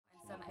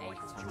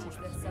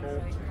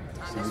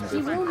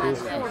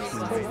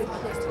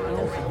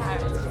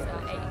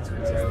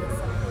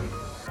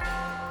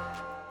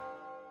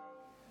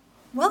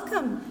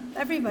Welcome,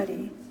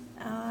 everybody.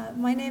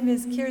 My name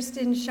is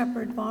Kirsten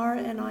Shepard-Barr,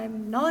 and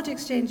I'm Knowledge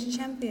Exchange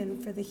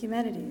Champion for the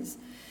Humanities.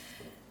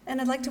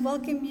 And I'd like to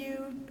welcome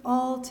you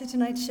all to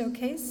tonight's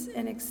showcase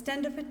and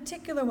extend a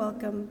particular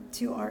welcome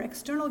to our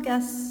external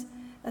guests,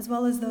 as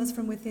well as those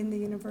from within the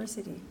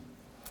university.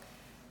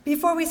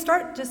 Before we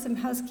start, just some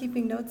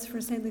housekeeping notes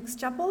for St. Luke's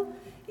Chapel.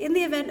 In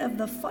the event of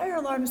the fire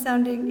alarm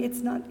sounding,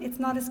 it's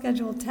not a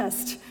scheduled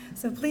test.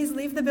 So please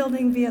leave the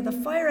building via the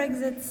fire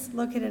exits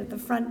located at the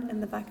front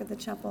and the back of the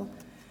chapel.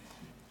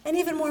 And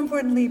even more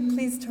importantly,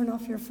 please turn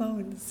off your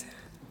phones.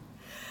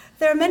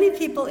 There are many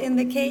people in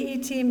the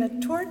KE team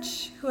at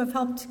Torch who have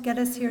helped get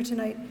us here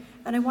tonight,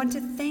 and I want to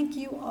thank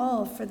you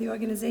all for the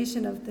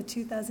organization of the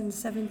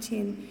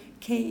 2017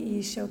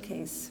 KE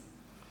Showcase.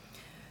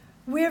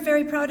 We're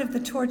very proud of the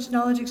Torch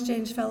Knowledge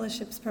Exchange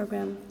Fellowships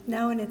Program,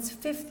 now in its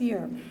 5th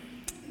year.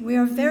 We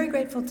are very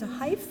grateful to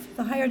HIFE,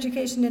 the Higher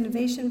Education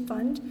Innovation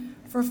Fund,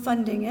 for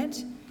funding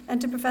it, and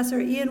to Professor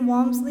Ian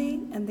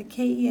Walmsley and the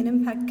KE and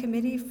Impact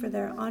Committee for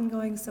their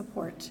ongoing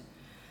support.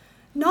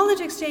 Knowledge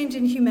exchange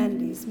in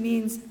humanities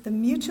means the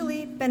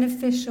mutually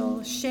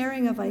beneficial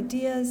sharing of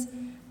ideas,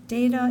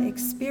 data,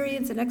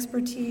 experience, and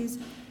expertise,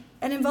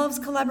 and involves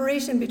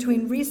collaboration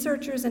between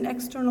researchers and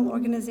external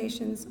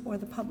organizations or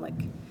the public.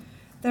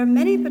 There are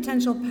many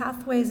potential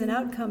pathways and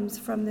outcomes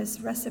from this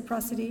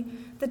reciprocity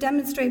that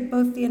demonstrate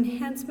both the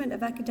enhancement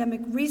of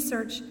academic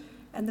research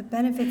and the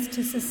benefits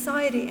to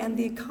society and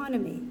the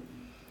economy.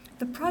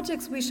 The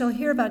projects we shall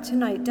hear about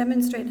tonight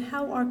demonstrate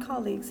how our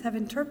colleagues have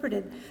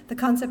interpreted the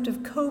concept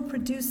of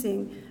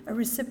co-producing a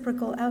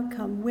reciprocal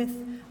outcome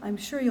with, I'm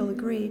sure you'll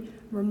agree,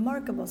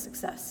 remarkable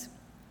success.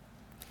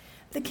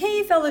 The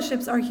KE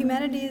Fellowships are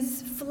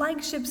humanities'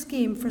 flagship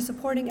scheme for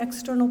supporting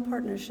external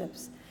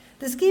partnerships.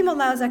 The scheme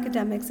allows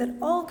academics at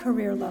all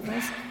career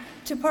levels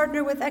to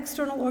partner with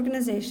external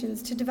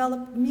organizations to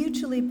develop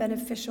mutually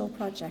beneficial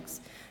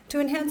projects, to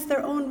enhance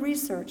their own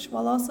research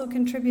while also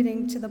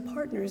contributing to the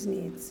partners'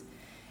 needs.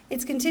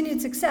 Its continued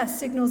success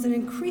signals an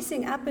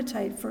increasing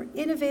appetite for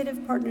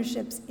innovative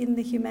partnerships in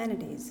the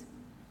humanities.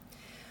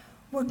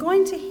 We're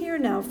going to hear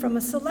now from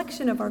a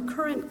selection of our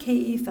current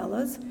KE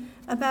Fellows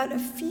about a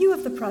few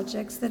of the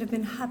projects that have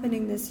been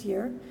happening this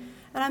year,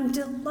 and I'm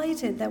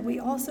delighted that we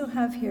also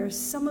have here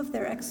some of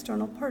their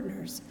external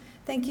partners.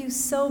 Thank you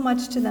so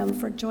much to them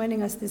for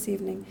joining us this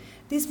evening.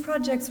 These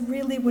projects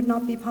really would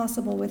not be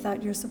possible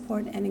without your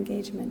support and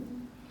engagement.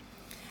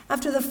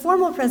 After the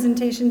formal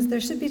presentations,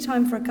 there should be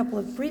time for a couple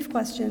of brief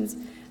questions,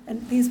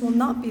 and these will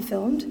not be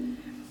filmed.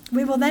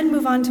 We will then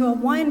move on to a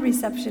wine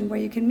reception where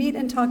you can meet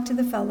and talk to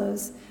the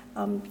fellows,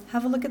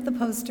 have a look at the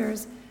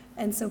posters,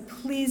 and so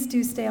please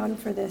do stay on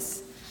for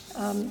this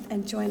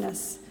and join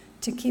us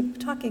to keep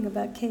talking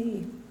about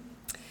KE.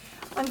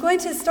 I'm going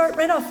to start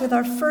right off with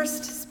our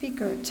first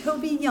speaker.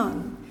 Toby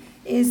Young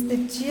is the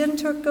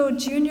Gianturco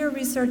Junior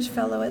Research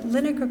Fellow at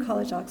Linacre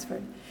College,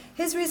 Oxford.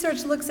 His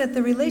research looks at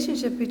the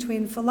relationship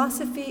between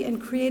philosophy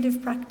and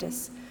creative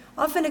practice,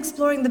 often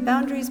exploring the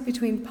boundaries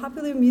between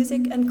popular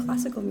music and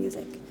classical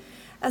music.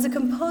 As a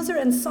composer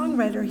and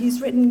songwriter,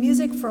 he's written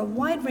music for a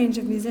wide range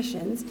of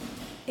musicians,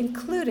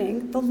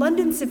 including the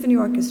London Symphony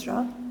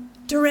Orchestra,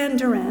 Duran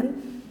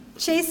Duran,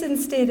 Chase and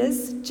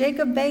Status,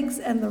 Jacob Beggs,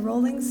 and the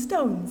Rolling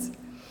Stones.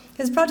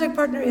 His project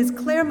partner is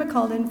Claire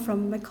McCollin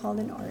from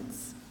McCollin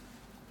Arts.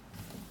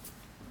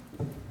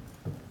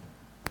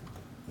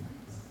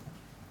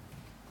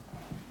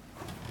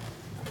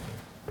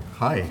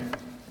 Hi.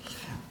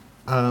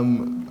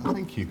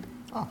 Thank you.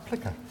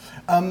 Plicker.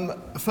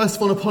 First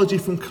of all, an apology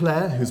from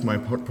Claire, who's my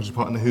project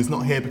partner, who's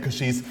not here because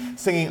she's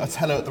singing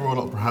Otello at the Royal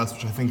Opera House,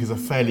 which I think is a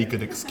fairly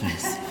good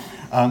excuse.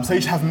 So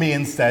you should have me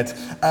instead.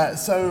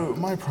 So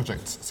my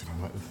project,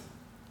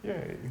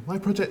 my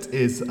project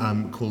is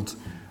called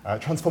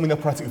Transforming the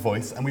Operatic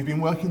Voice, and we've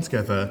been working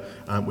together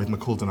with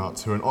McCollin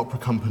Arts, who are an opera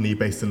company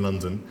based in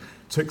London,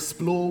 to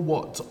explore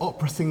what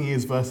opera singing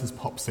is versus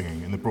pop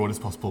singing in the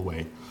broadest possible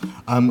way.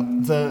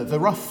 The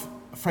rough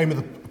frame of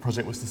the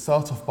project was to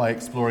start off by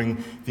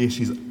exploring the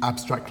issues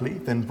abstractly,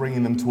 then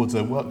bringing them towards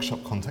a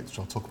workshop context, which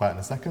I'll talk about in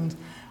a second,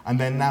 and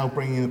then now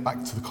bringing it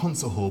back to the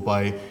concert hall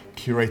by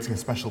curating a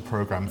special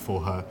programme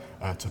for her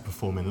to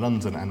perform in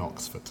London and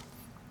Oxford.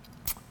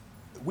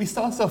 We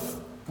start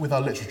off with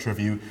our literature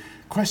review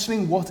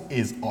questioning what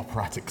is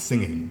operatic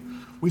singing.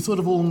 We sort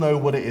of all know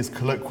what it is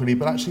colloquially,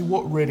 but actually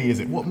what really is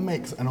it? What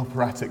makes an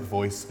operatic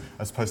voice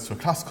as opposed to a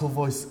classical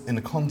voice in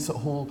a concert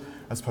hall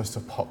as opposed to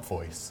a pop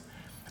voice?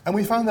 And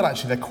we found that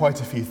actually there are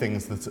quite a few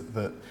things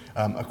that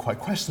are quite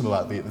questionable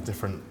about the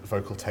different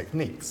vocal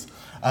techniques.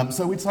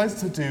 So we decided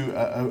to do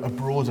a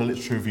broader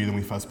literature review than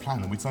we first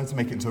planned, and we decided to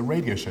make it into a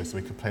radio show so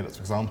we could play lots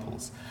of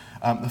examples.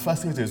 the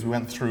first thing we did is we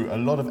went through a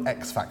lot of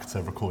X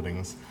Factor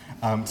recordings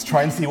to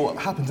try and see what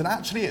happened. And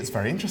actually, it's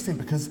very interesting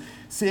because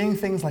seeing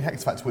things like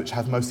X Factor, which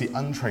have mostly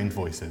untrained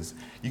voices,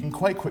 you can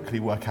quite quickly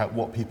work out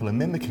what people are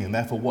mimicking and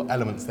therefore what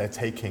elements they're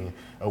taking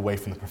away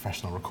from the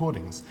professional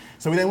recordings.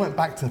 So we then went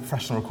back to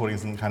professional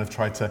recordings and kind of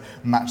tried to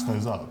match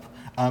those up.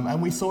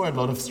 And we saw a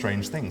lot of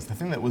strange things. The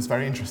thing that was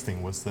very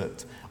interesting was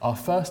that our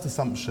first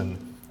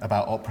assumption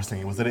about opera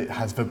singing was that it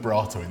has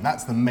vibrato, and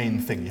that's the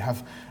main thing. You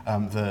have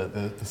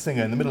the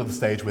singer in the middle of the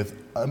stage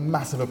with a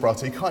massive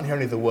vibrato. You can't hear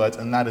any of the words,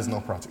 and that is an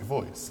operatic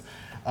voice.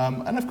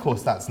 And of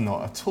course, that's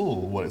not at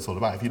all what it's all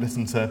about. If you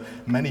listen to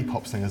many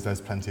pop singers,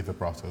 there's plenty of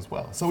vibrato as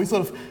well. So we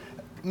sort of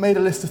made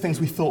a list of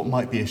things we thought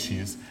might be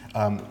issues,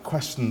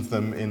 questioned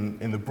them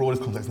in the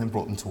broadest context, and then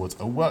brought them towards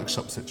a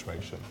workshop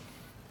situation.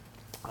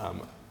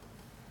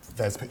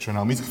 There's a picture in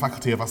our music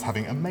faculty of us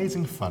having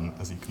amazing fun,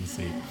 as you can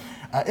see.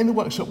 In the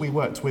workshop, we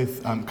worked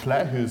with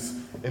Claire, who's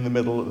in the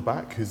middle at the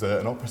back, who's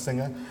an opera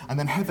singer, and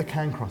then Heather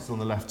Cancross on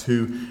the left,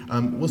 who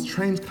was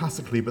trained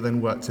classically but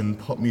then worked in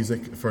pop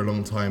music for a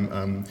long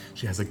time.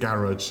 She has a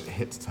garage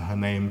hit to her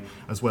name,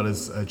 as well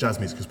as jazz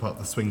music as part of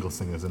the Swingle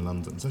Singers in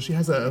London. So she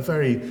has a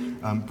very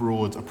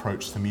broad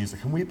approach to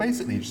music, and we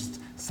basically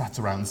just sat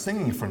around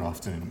singing for an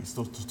afternoon. We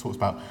sort of talked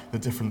about the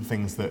different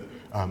things that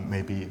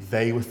maybe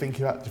they were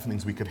thinking about, different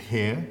things we could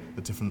hear,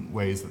 the different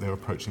ways that they were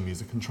approaching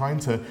music, and trying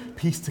to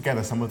piece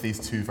together some of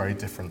these two very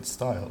different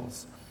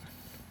styles.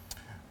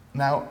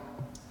 Now,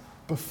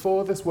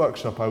 before this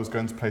workshop, I was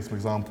going to play some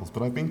examples,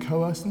 but I've been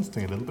coerced into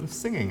doing a little bit of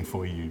singing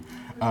for you.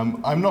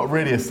 I'm not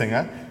really a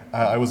singer.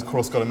 I was a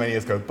chorus scholar many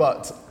years ago,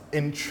 but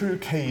in true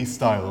KE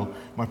style,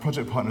 my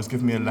project partner has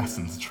given me a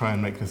lesson to try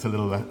and make this a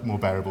little more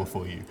bearable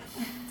for you.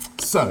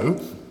 So,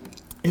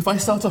 if I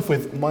start off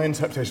with my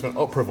interpretation of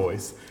an opera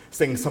voice,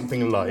 sing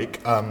something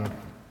like, Ave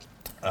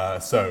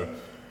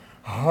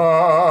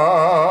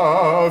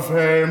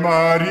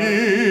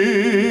Maria,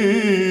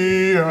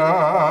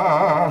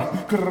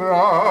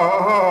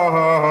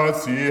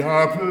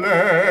 gratia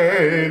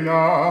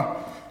plena,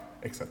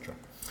 etc.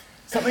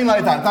 Something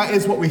like that. That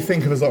is what we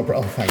think of as opera.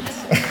 Oh,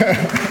 thanks.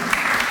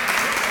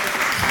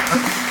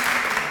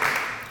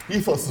 You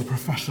thought this was a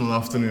professional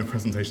afternoon of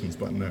presentations,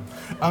 but no.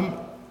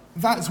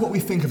 That's what we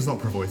think of as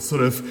opera voice,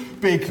 sort of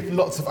big,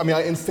 lots of,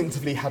 I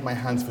instinctively had my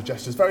hands for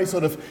gestures, very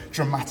sort of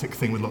dramatic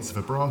thing with lots of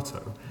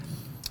vibrato.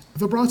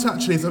 Vibrato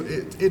actually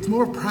it's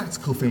more a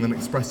practical thing than an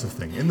expressive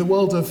thing. In the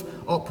world of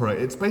opera,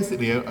 it's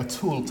basically a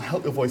tool to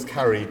help your voice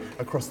carry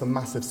across the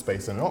massive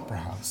space in an opera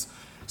house.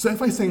 So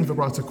if I sing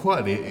vibrato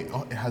quietly,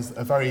 it has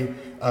a very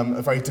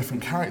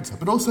different character,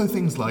 but also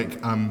things like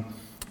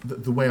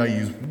the way I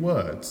use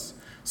words.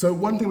 So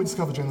one thing we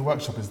discovered during the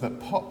workshop is that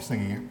pop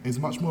singing is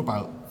much more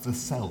about the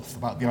self,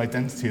 about the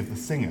identity of the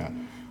singer,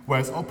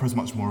 whereas opera is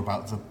much more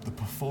about the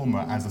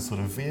performer as a sort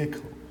of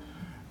vehicle.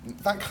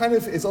 That kind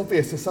of is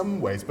obvious in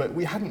some ways, but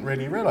we hadn't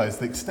really realised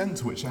the extent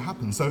to which it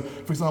happens. So,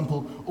 for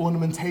example,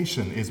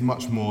 ornamentation is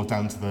much more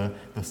down to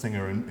the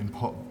singer in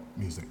pop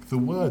music. The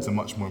words are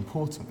much more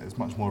important. It's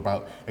much more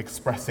about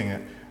expressing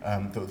it,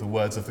 the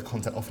words of the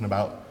content, often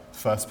about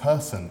first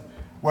person.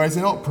 Whereas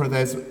in opera,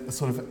 there's a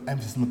sort of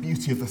emphasis on the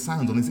beauty of the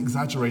sound, on this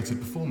exaggerated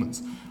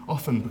performance,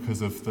 often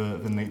because of the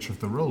nature of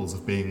the roles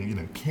of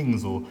being,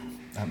 kings or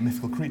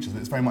mythical creatures.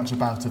 It's very much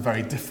about a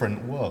very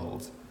different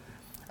world.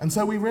 And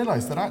so we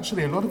realised that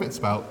actually a lot of it's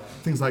about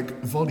things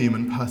like volume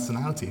and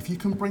personality. If you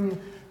can bring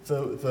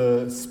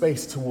the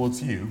space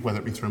towards you, whether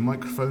it be through a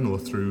microphone or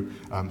through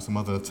some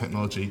other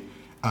technology,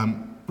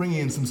 bringing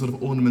in some sort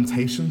of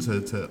ornamentation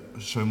to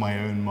show my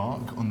own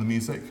mark on the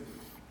music,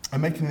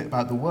 and making it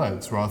about the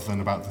words rather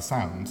than about the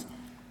sound,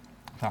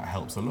 that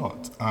helps a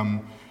lot.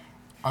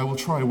 I will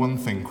try one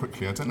thing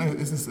quickly. I don't know,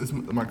 is the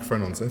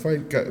microphone on? So if I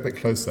get a bit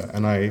closer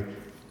and I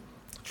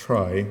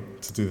try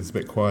to do this a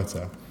bit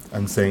quieter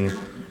and sing,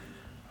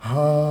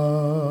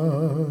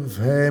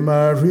 Ave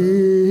Maria,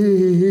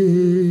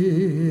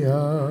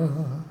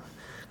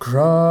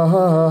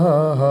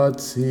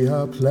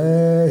 gratia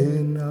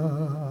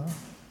plena.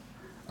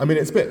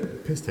 It's a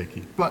bit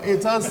piss-takey, but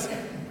it does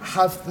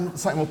have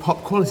slightly more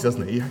pop quality,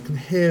 doesn't it? You can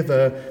hear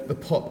the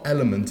pop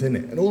element in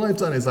it. And all I've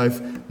done is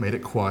I've made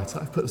it quieter,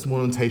 I've put some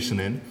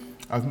ornamentation in,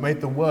 I've made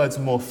the words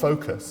more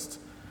focused,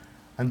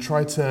 and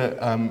tried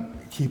to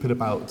keep it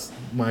about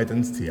my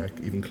identity. I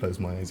even close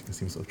my eyes, you can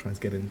see me sort of trying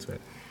to get into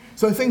it.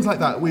 So things like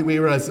that, we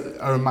realise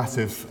are a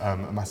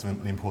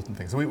massively important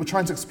thing. So we were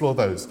trying to explore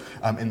those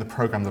in the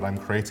programme that I'm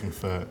creating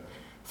for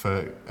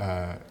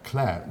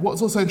Claire.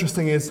 What's also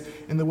interesting is,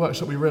 in the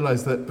workshop we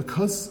realised that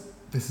because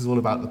this is all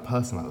about the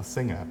person, about the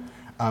singer,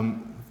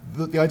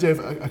 the idea of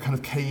a kind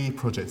of KE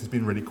project has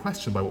been really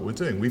questioned by what we're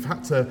doing. We've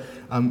had to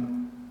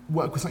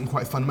work with something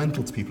quite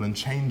fundamental to people and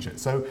change it.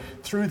 So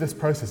through this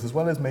process, as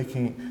well as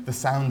making the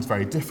sounds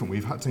very different,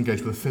 we've had to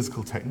engage with a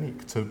physical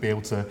technique to be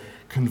able to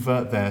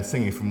convert their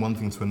singing from one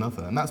thing to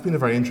another. And that's been a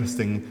very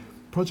interesting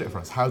project for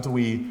us. How do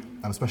we,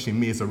 especially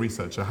me as a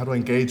researcher, how do I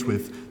engage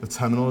with the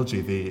terminology,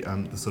 the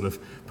sort of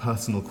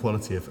personal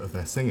quality of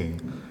their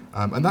singing?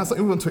 And that's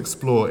something we want to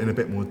explore in a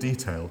bit more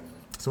detail.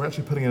 So we're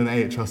actually putting in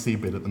an AHRC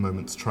bid at the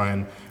moment to try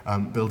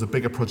and build a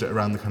bigger project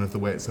around the kind of the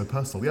way it's so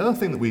personal. The other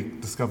thing that we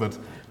discovered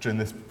during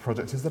this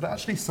project is that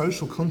actually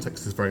social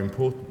context is very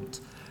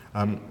important.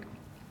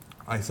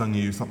 I sung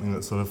you something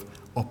that's sort of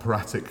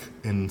operatic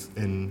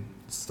in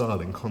style,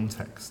 in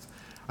context.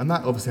 And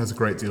that obviously has a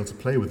great deal to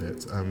play with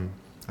it.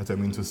 I don't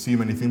mean to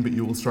assume anything, but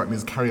you all strike me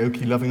as a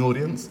karaoke-loving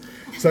audience.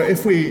 So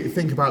if we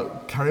think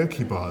about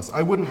karaoke bars,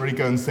 I wouldn't really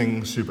go and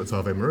sing Schubert's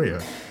Ave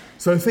Maria.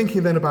 So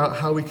thinking then about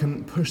how we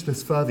can push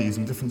this further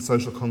using different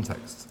social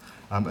contexts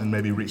and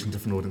maybe reaching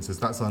different audiences,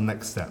 that's our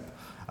next step.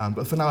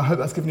 But for now, I hope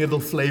that's given you a little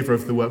flavour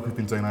of the work we've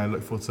been doing, and I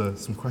look forward to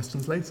some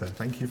questions later.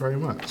 Thank you very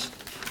much.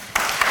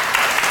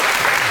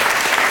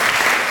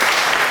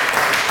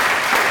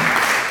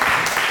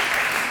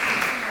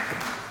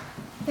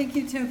 Thank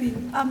you, Toby.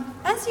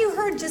 As you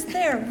heard just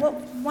there,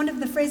 one of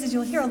the phrases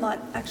you'll hear a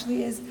lot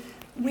actually is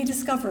 "we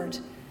discovered."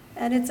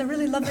 And it's a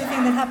really lovely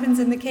thing that happens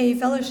in the KE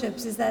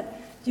Fellowships, is that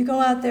you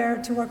go out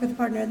there to work with a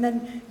partner and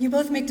then you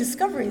both make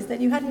discoveries that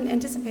you hadn't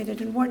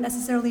anticipated and weren't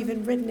necessarily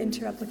even written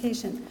into your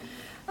application.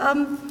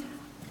 I'm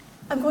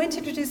going to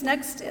introduce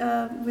next,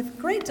 with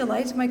great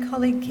delight, my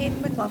colleague Kate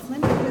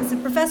McLaughlin, who is a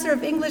professor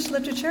of English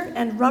literature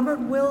and Robert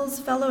Wills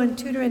Fellow and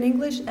Tutor in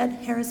English at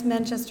Harris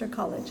Manchester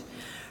College.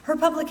 Her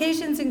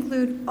publications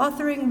include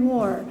Authoring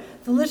War,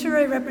 the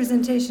literary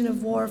representation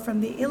of war from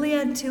the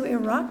Iliad to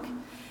Iraq,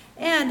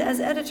 and as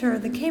editor,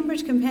 the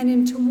Cambridge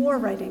Companion to War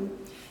Writing.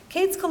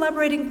 Kate's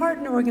collaborating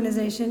partner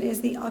organization is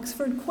the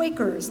Oxford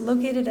Quakers,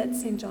 located at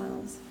St.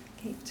 Giles.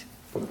 Kate.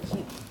 Thank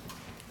you.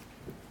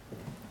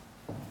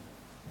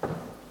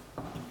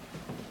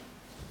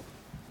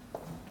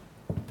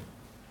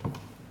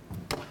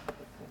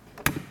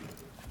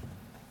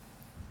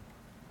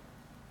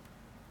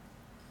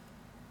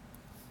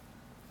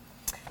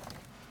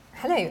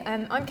 Hello,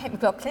 I'm Kate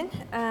McLaughlin,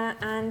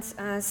 and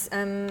as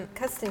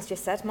Kirsten's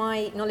just said,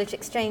 my Knowledge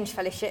Exchange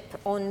Fellowship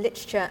on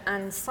Literature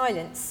and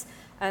Silence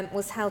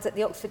was held at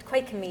the Oxford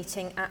Quaker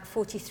meeting at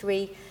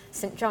 43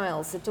 St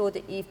Giles, a door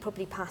that you've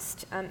probably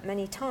passed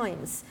many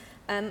times.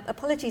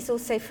 Apologies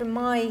also from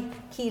my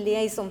key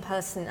liaison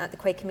person at the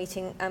Quaker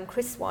meeting,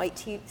 Chris White.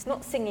 He's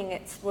not singing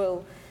at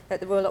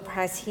the Royal Opera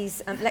House,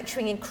 he's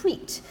lecturing in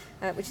Crete,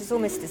 which is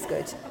almost as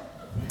good.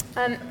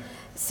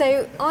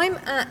 So I'm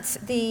at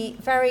the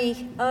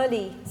very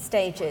early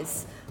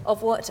stages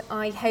of what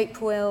I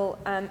hope will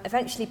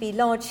eventually be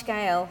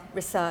large-scale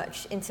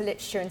research into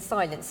literature and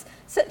silence.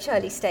 Such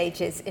early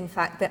stages, in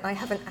fact, that I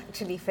haven't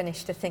actually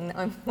finished the thing that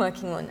I'm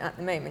working on at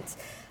the moment.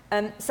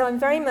 So I'm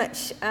very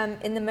much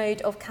in the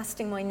mode of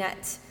casting my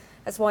net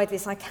as widely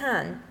as I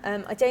can.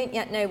 I don't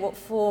yet know what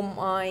form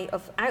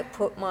of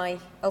output my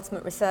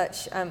ultimate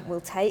research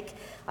will take.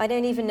 I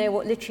don't even know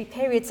what literary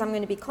periods I'm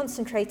going to be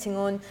concentrating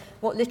on,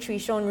 what literary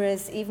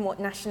genres, even what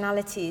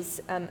nationalities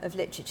of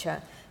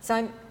literature.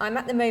 So I'm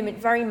at the moment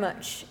very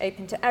much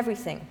open to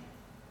everything.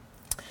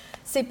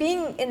 So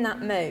being in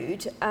that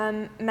mode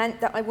meant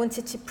that I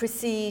wanted to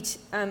proceed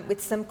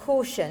with some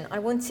caution. I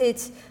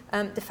wanted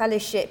the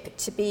fellowship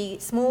to be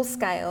small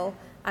scale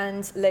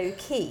and low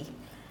key.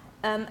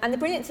 And the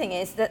brilliant thing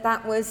is that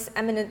that was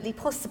eminently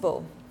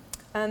possible.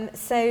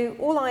 So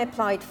all I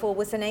applied for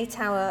was an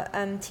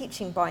 8-hour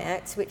teaching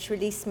buyout, which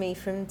released me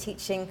from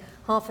teaching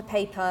half a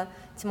paper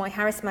to my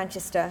Harris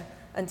Manchester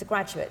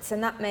undergraduates,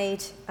 and that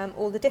made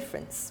all the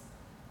difference.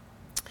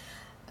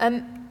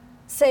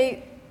 So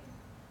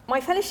my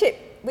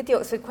fellowship with the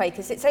Oxford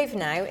Quakers, it's over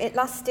now. It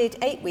lasted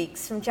 8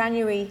 weeks from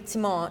January to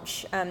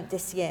March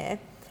this year.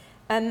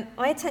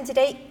 I attended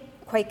 8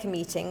 Quaker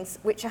meetings,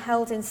 which are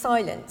held in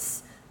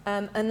silence,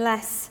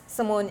 unless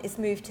someone is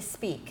moved to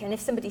speak. And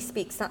if somebody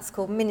speaks, that's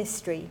called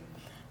ministry.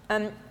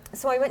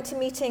 So I went to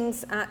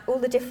meetings at all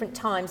the different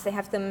times. They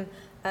have them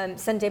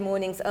Sunday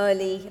mornings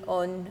early,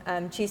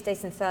 on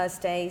Tuesdays and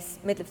Thursdays,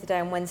 middle of the day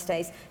on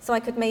Wednesdays. So I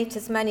could meet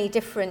as many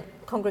different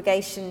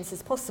congregations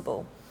as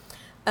possible.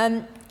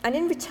 And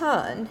in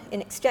return,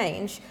 in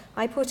exchange,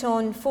 I put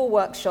on 4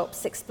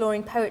 workshops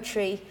exploring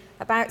poetry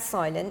about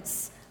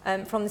silence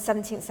from the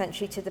 17th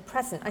century to the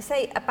present. I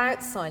say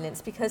about silence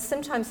because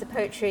sometimes the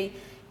poetry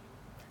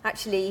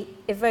actually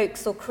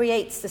evokes or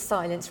creates the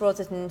silence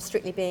rather than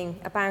strictly being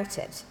about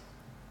it.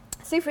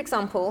 So, for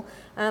example,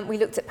 we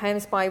looked at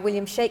poems by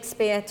William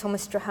Shakespeare,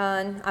 Thomas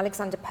Traherne,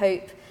 Alexander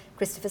Pope,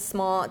 Christopher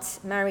Smart,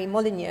 Mary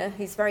Molyneux,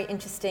 who's a very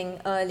interesting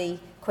early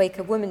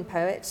Quaker woman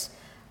poet,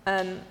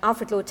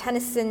 Alfred Lord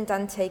Tennyson,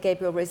 Dante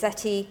Gabriel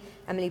Rossetti,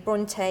 Emily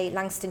Bronte,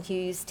 Langston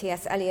Hughes,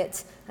 T.S.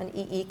 Eliot, and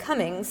E.E.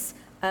 Cummings,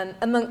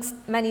 amongst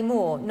many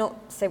more,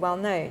 not so well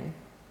known.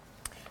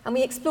 And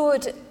we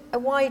explored a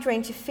wide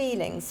range of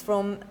feelings,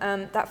 from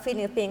that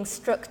feeling of being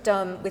struck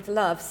dumb with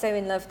love, so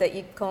in love that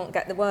you can't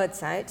get the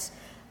words out,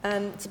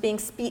 to being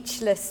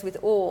speechless with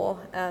awe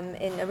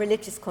in a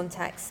religious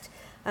context,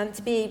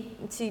 to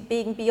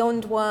being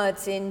beyond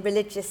words in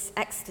religious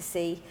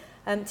ecstasy,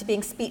 to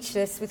being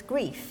speechless with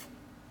grief.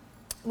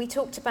 We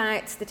talked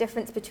about the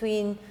difference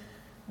between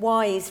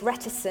wise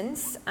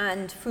reticence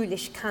and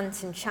foolish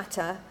cant and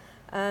chatter,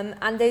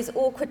 and those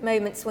awkward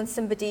moments when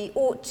somebody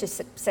ought to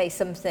say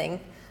something,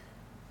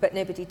 but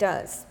nobody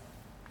does.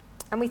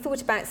 And we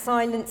thought about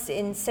silence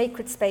in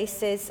sacred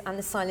spaces and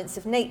the silence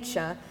of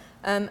nature.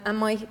 And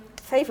my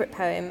favourite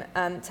poem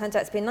turned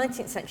out to be a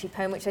 19th century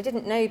poem, which I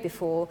didn't know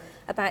before,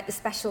 about the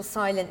special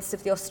silence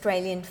of the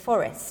Australian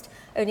forest.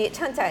 Only it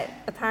turned out,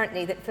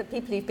 apparently, that for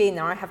people who've been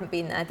there, I haven't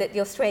been there, that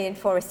the Australian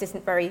forest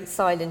isn't very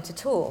silent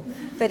at all.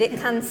 But it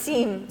can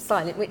seem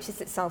silent, which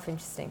is itself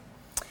interesting.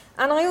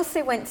 And I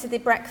also went to the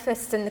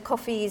breakfast and the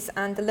coffees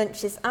and the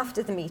lunches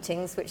after the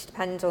meetings, which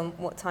depend on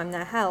what time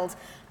they're held,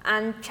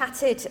 and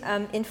chatted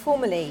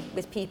informally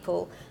with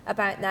people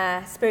about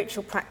their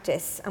spiritual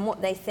practice and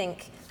what they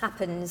think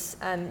happens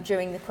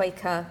during the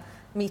Quaker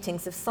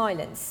meetings of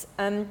silence.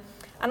 And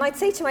I'd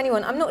say to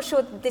anyone, I'm not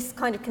sure this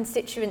kind of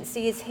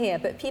constituency is here,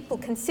 but people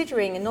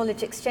considering a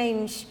knowledge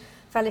exchange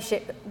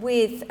fellowship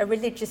with a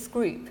religious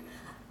group,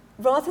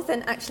 rather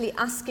than actually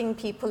asking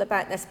people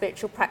about their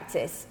spiritual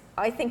practice,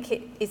 I think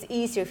it is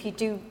easier if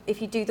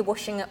you do the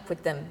washing up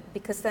with them,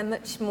 because they're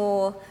much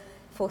more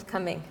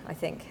forthcoming, I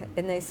think,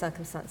 in those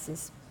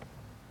circumstances.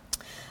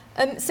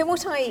 So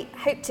what I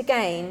hoped to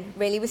gain,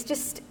 really, was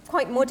just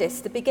quite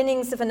modest, the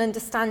beginnings of an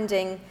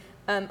understanding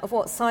of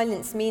what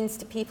silence means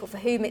to people for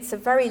whom it's a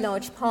very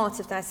large part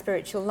of their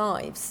spiritual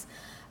lives.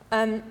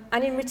 And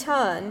in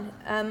return,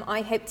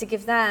 I hope to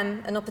give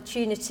them an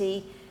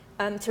opportunity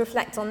to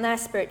reflect on their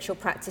spiritual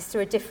practice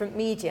through a different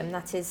medium,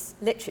 that is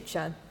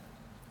literature.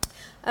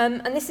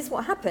 And this is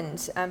what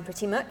happened,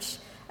 pretty much.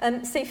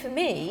 So for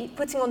me,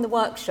 putting on the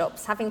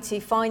workshops, having to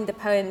find the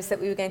poems that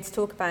we were going to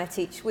talk about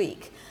each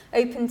week,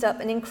 opened up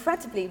an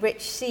incredibly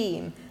rich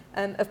seam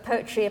of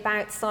poetry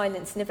about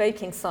silence and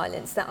evoking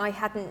silence that I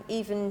hadn't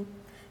even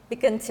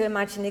begun to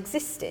imagine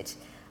existed.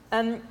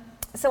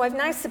 So I've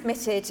now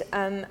submitted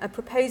a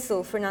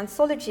proposal for an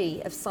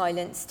anthology of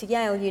silence to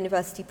Yale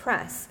University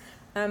Press.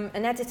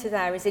 An editor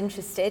there is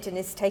interested and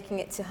is taking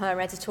it to her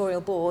editorial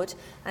board,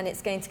 and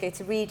it's going to go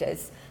to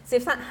readers. So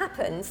if that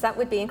happens, that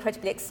would be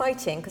incredibly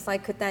exciting, because I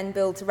could then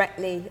build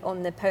directly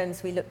on the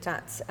poems we looked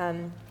at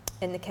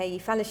in the KE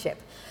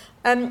Fellowship.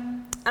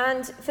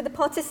 And for the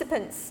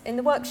participants in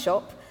the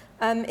workshop,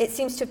 it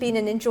seems to have been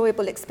an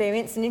enjoyable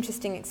experience, an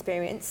interesting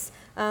experience,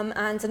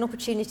 and an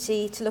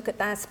opportunity to look at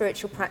their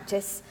spiritual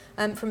practice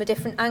from a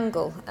different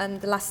angle.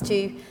 The last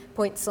 2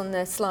 points on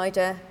the slide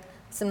are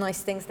some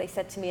nice things they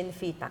said to me in the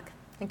feedback.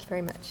 Thank you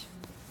very much.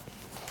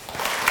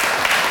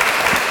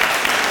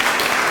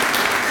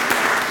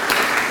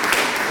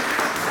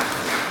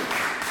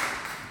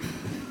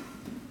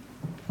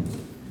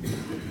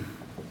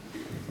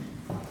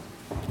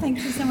 Thank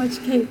you so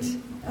much, Kate.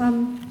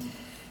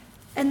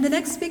 And the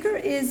next speaker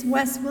is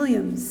Wes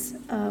Williams.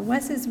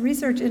 Wes's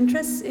research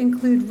interests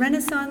include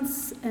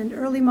Renaissance and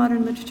early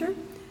modern literature.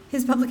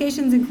 His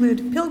publications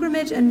include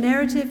Pilgrimage and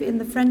Narrative in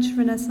the French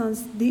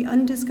Renaissance, The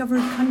Undiscovered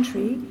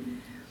Country,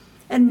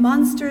 and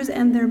Monsters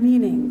and Their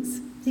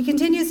Meanings. He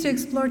continues to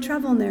explore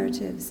travel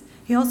narratives.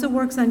 He also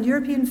works on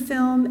European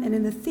film and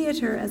in the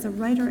theater as a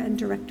writer and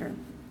director.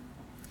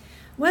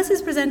 Wes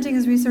is presenting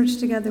his research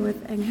together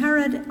with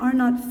Angharad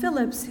Arnott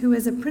Phillips, who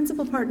is a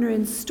principal partner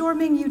in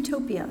Storming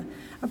Utopia,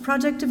 a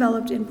project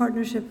developed in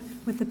partnership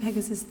with the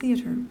Pegasus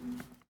Theatre.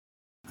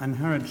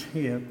 Angharad's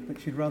here, but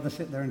she'd rather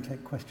sit there and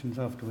take questions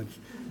afterwards.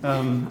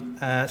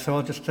 So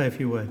I'll just say a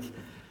few words.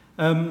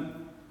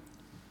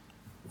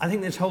 I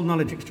think this whole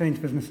knowledge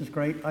exchange business is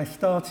great. I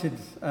started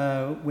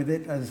with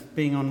it as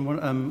being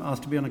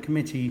asked to be on a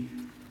committee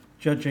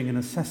judging and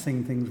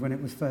assessing things when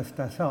it was first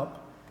set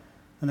up.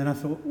 And then I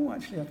thought, oh,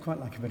 actually, I'd quite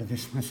like a bit of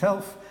this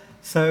myself.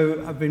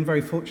 So I've been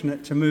very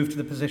fortunate to move to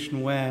the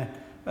position where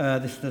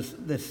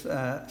this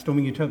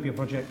Storming Utopia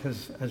project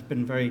has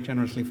been very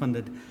generously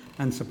funded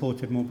and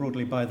supported more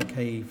broadly by the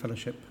KE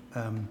Fellowship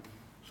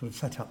sort of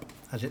set up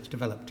as it's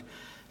developed.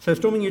 So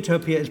Storming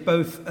Utopia is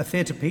both a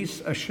theatre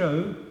piece, a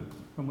show,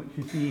 from which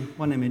you see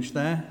one image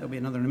there, there'll be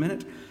another in a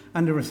minute,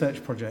 and a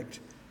research project.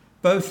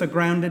 Both are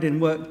grounded in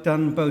work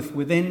done both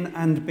within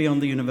and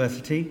beyond the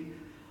university,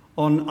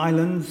 on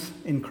islands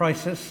in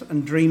crisis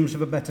and dreams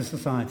of a better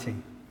society,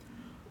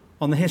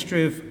 on the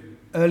history of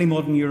early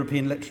modern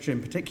European literature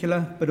in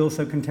particular, but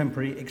also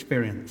contemporary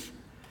experience.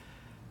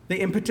 The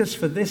impetus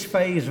for this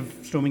phase of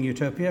Storming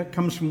Utopia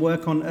comes from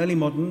work on early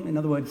modern, in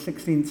other words,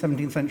 16th,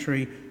 17th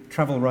century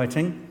travel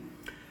writing,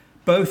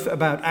 both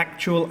about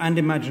actual and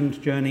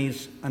imagined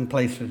journeys and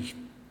places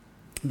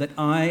that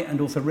I, and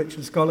also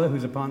Richard Scholar,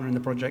 who's a partner in the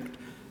project,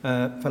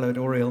 fellow at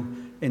Oriel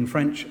in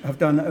French, have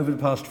done over the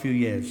past few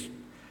years.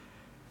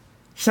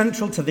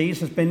 Central to these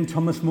has been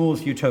Thomas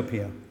More's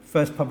Utopia,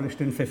 first published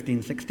in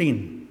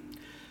 1516.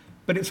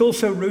 But it's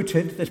also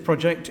rooted, this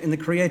project, in the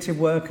creative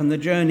work and the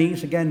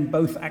journeys, again,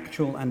 both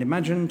actual and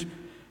imagined,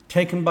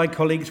 taken by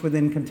colleagues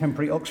within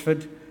contemporary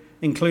Oxford,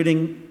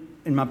 including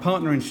in my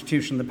partner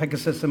institution, the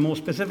Pegasus, and more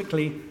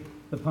specifically,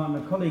 the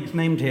partner colleagues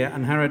named here,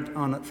 Angharad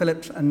Arnott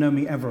Phillips and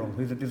Nomi Everall,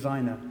 who's a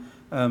designer,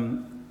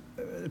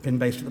 been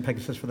based at the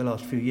Pegasus for the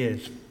last few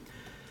years.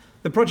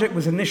 The project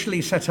was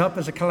initially set up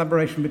as a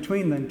collaboration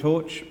between then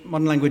Torch,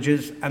 Modern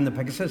Languages, and the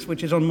Pegasus,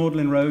 which is on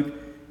Magdalen Road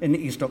in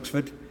East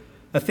Oxford,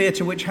 a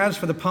theatre which has,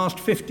 for the past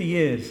 50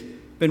 years,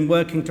 been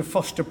working to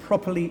foster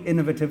properly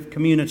innovative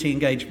community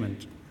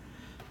engagement.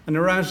 And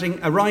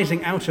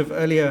arising out of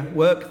earlier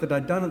work that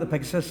I'd done at the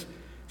Pegasus,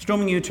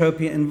 Storming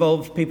Utopia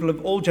involves people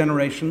of all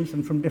generations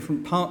and from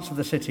different parts of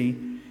the city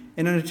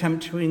in an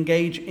attempt to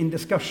engage in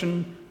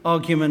discussion,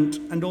 argument,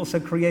 and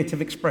also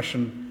creative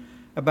expression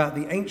about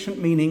the ancient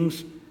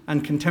meanings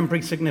and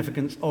contemporary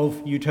significance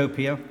of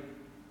utopia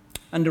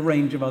and a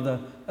range of other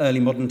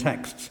early modern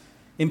texts.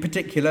 In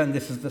particular, and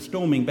this is the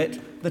storming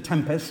bit, The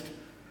Tempest,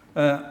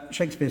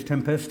 Shakespeare's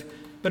Tempest,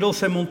 but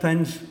also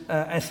Montaigne's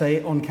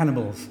essay on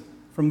cannibals,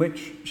 from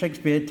which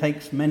Shakespeare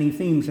takes many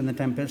themes in The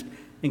Tempest,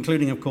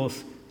 including, of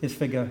course, his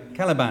figure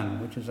Caliban,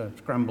 which is a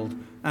scrambled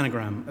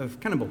anagram of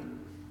cannibal.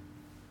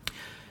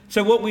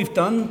 So what we've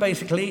done,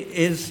 basically,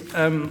 is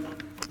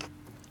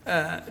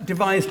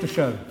devised a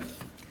show,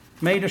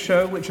 made a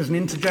show which is an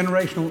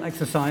intergenerational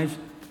exercise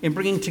in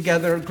bringing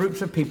together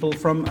groups of people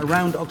from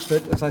around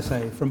Oxford, as I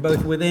say, from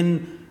both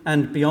within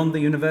and beyond the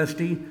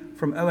university,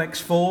 from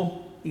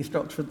OX4, East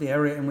Oxford, the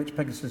area in which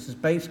Pegasus is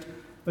based,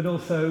 but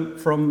also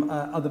from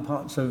other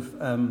parts of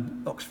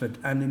Oxford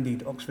and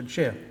indeed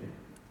Oxfordshire.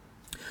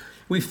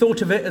 We've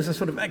thought of it as a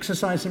sort of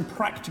exercise in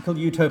practical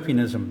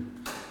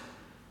utopianism,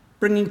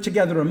 bringing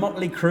together a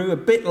motley crew, a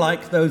bit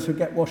like those who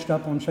get washed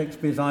up on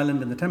Shakespeare's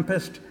Island in The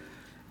Tempest,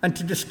 and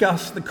to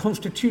discuss the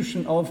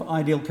constitution of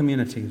ideal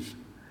communities.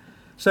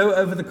 So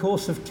over the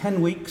course of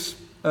 10 weeks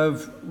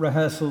of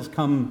rehearsals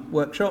come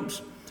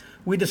workshops,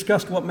 we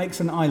discussed what makes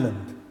an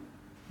island.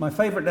 My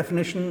favourite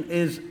definition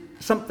is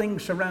something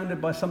surrounded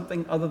by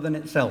something other than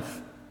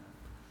itself.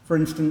 For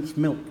instance,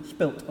 milk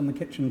spilt on the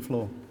kitchen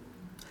floor.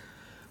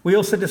 We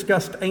also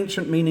discussed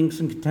ancient meanings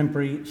and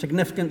contemporary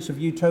significance of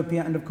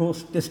utopia and, of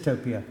course,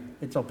 dystopia,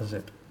 its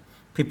opposite.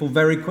 People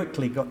very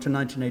quickly got to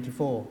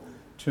 1984,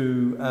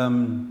 to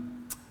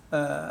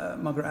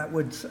Margaret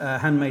Atwood's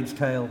Handmaid's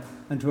Tale,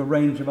 and to a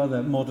range of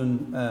other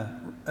modern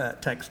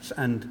texts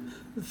and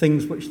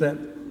things which they're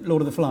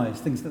Lord of the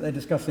Flies, things that they're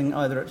discussing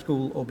either at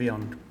school or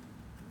beyond.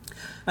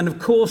 And of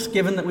course,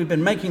 given that we've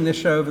been making this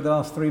show over the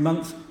last 3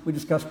 months, we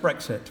discussed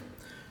Brexit.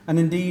 And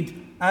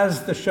indeed,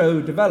 as the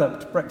show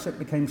developed, Brexit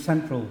became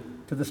central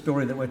to the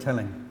story that we're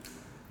telling.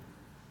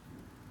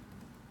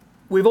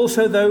 We've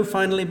also, though,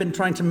 finally been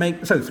trying to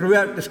make, so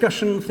throughout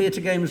discussion,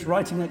 theatre games,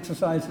 writing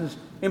exercises,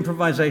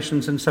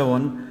 improvisations, and so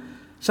on,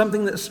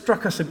 something that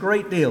struck us a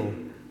great deal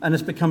and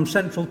has become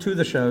central to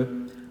the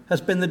show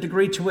has been the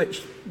degree to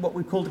which what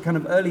we called a kind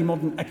of early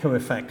modern echo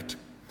effect.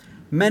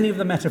 Many of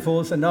the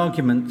metaphors and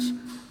arguments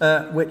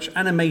which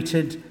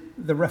animated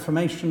the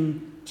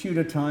Reformation,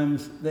 Tudor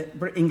times, the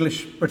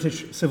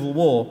English-British Civil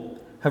War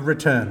have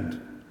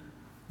returned.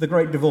 The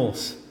Great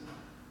Divorce,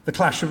 the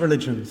clash of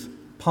religions,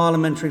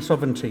 parliamentary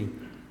sovereignty,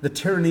 the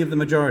tyranny of the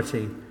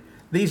majority.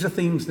 These are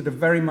themes that are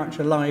very much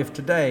alive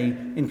today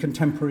in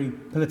contemporary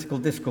political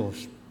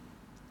discourse.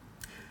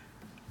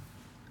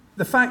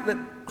 The fact that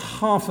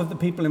half of the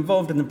people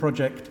involved in the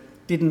project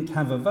didn't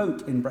have a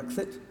vote in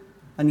Brexit,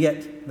 and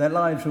yet their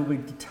lives will be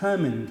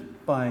determined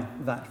by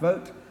that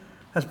vote,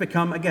 has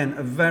become, again,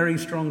 a very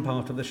strong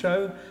part of the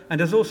show, and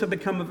has also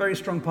become a very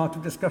strong part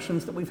of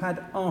discussions that we've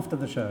had after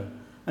the show.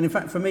 And in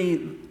fact, for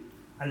me,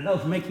 I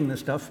love making this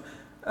stuff,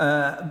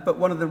 but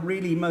one of the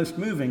really most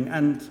moving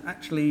and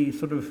actually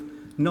sort of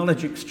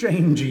knowledge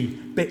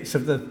exchangey bits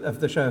of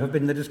the show have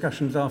been the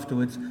discussions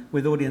afterwards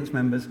with audience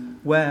members,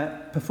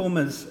 where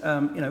performers,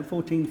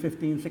 14,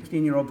 15,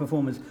 16-year-old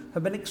performers,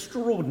 have been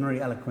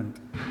extraordinarily eloquent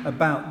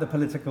about the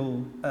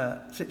political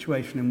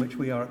situation in which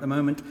we are at the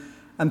moment.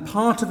 And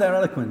part of their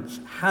eloquence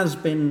has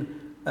been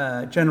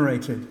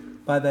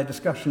generated by their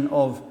discussion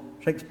of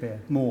Shakespeare,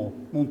 Moore,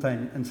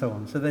 Montaigne, and so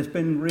on. So there's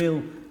been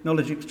real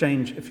knowledge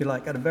exchange, if you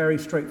like, at a very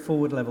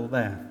straightforward level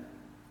there.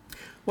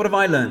 What have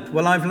I learnt?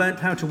 Well, I've learnt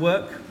how to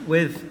work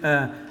with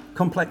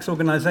complex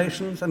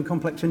organisations and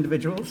complex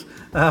individuals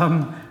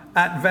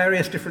at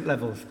various different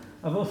levels.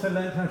 I've also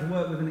learnt how to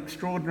work with an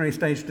extraordinary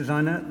stage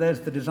designer.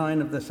 There's the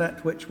design of the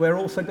set, which we're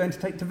also going to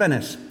take to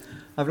Venice.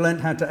 I've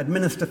learned how to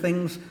administer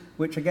things,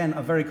 which again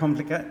are very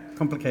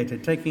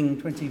complicated.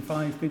 Taking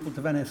 25 people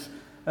to Venice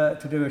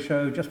to do a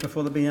show just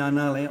before the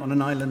Biennale on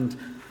an island,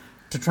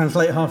 to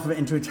translate half of it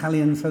into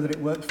Italian so that it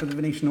works for the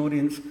Venetian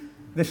audience.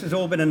 This has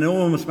all been an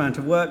enormous amount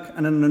of work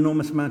and an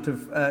enormous amount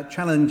of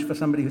challenge for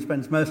somebody who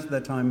spends most of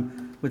their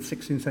time with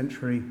 16th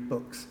century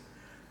books.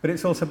 But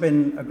it's also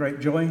been a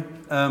great joy.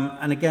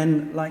 And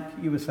again, like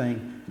you were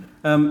saying,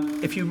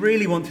 if you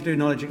really want to do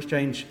knowledge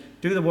exchange,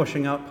 do the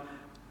washing up,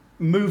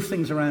 move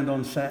things around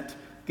on set,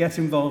 get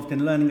involved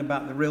in learning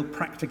about the real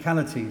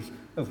practicalities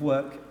of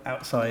work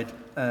outside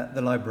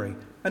the library.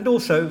 And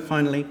also,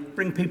 finally,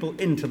 bring people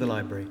into the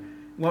library.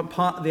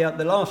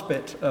 The last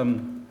bit,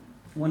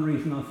 one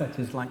reason our set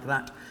is like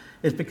that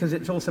is because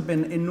it's also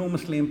been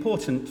enormously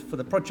important for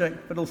the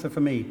project, but also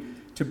for me,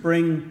 to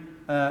bring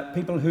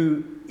people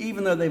who,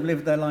 even though they've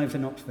lived their lives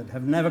in Oxford,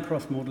 have never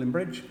crossed Magdalen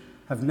Bridge,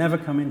 have never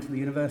come into the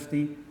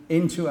university,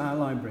 into our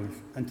libraries,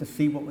 and to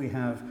see what we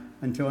have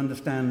and to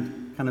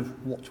understand kind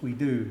of what we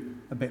do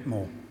a bit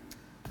more.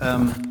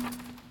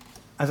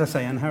 As I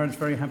say, Anne Harrod's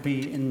very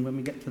happy when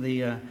we get to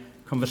the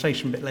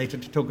conversation a bit later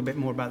to talk a bit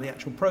more about the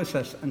actual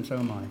process, and so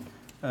am I.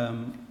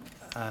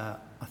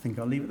 I think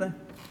I'll leave it there.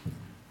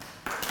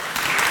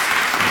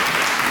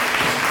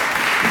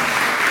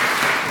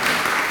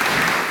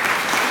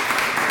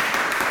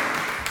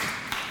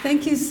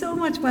 Thank you so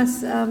much,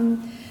 Wes.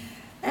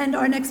 And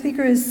our next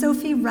speaker is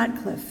Sophie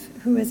Ratcliffe,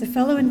 who is a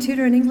fellow and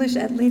tutor in English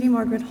at Lady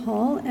Margaret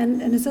Hall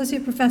and an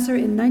associate professor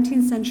in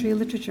 19th century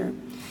literature.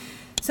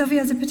 Sophie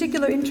has a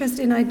particular interest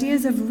in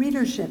ideas of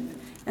readership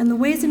and the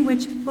ways in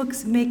which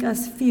books make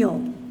us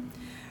feel.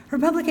 Her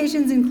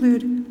publications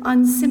include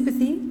On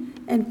Sympathy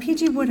and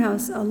P.G.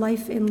 Wodehouse, A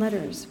Life in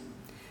Letters.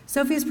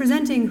 Sophie is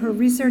presenting her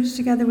research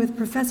together with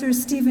Professor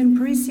Stephen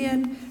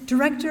Parisian,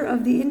 director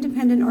of the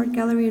Independent Art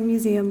Gallery and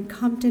Museum,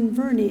 Compton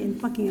Verney in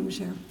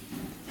Buckinghamshire.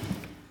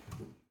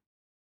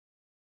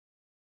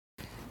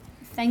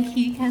 Thank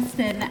you,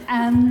 Kirsten,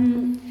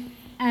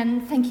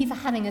 and thank you for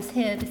having us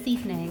here this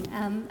evening.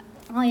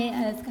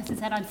 As Kirsten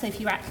said, I'm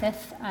Sophie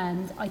Ratcliffe,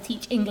 and I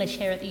teach English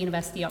here at the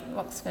University of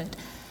Oxford.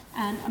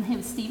 And I'm here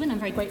with Stephen. I'm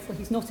very grateful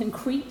he's not in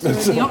Crete or in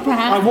the Opera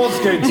House. I was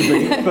going to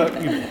be, but...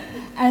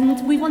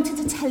 And we wanted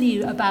to tell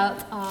you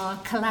about our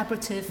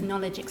collaborative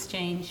knowledge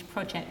exchange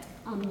project,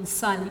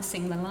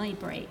 Unsilencing the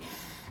Library.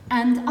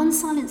 And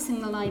Unsilencing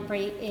the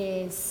Library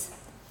it's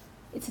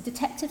a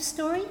detective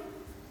story.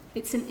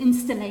 It's an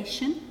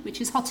installation,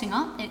 which is hotting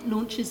up. It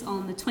launches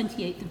on the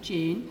 28th of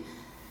June.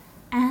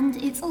 And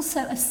it's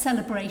also a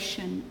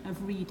celebration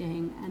of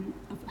reading and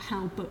of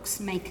how books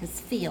make us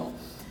feel.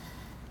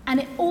 And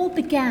it all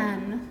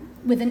began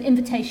with an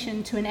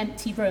invitation to an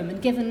empty room.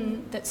 And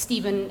given that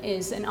Stephen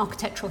is an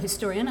architectural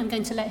historian, I'm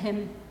going to let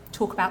him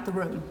talk about the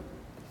room.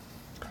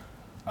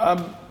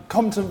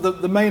 Compton,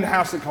 the main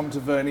house at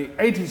Compton Verney,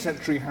 18th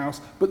century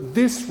house, but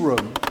this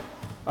room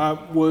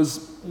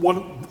was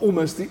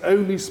almost the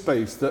only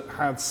space that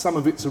had some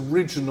of its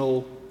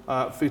original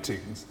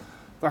fittings.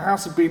 The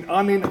house had been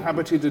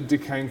uninhabited and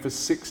decaying for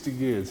 60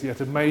 years,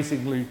 yet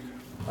amazingly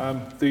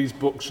these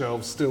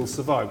bookshelves still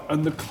survive.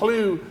 And the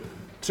clue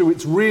to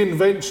its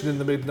reinvention in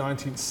the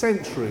mid-19th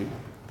century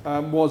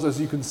was, as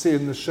you can see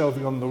in the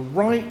shelving on the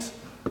right,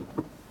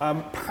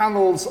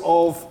 panels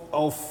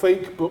of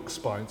fake book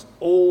spines,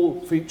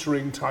 all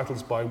featuring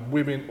titles by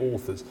women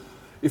authors.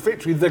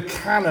 Effectively the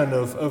canon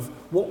of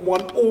what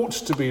one ought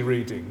to be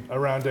reading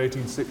around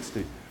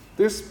 1860.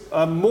 This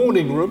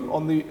morning room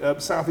on the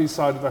southeast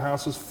side of the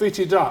house was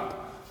fitted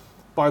up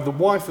by the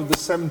wife of the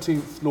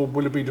 17th Lord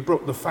Willoughby de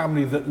Brooke, the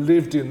family that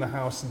lived in the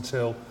house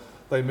until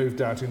they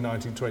moved out in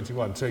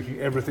 1921, taking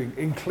everything,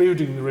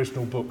 including the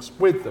original books,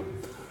 with them.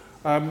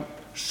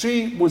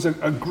 She was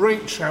a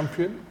great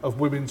champion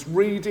of women's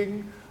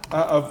reading,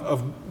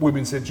 of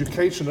women's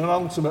education, and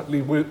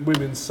ultimately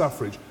women's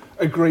suffrage.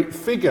 A great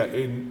figure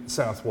in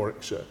South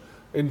Warwickshire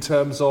in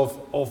terms of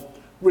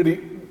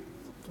really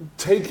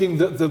taking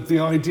the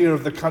idea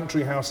of the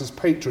country house as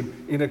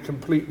patron in a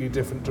completely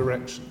different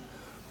direction.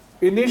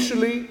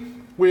 Initially,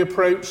 we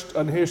approached,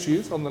 and here she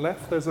is on the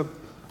left, there's the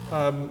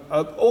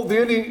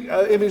only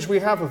image we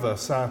have of her,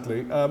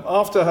 sadly,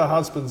 after her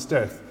husband's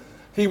death.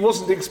 He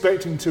wasn't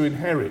expecting to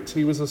inherit.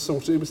 He was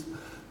it was a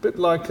bit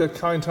like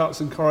Kind Hearts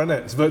and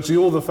Coronets. Virtually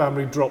all the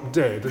family dropped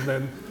dead, and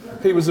then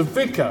he was a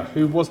vicar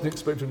who wasn't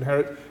expected to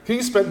inherit.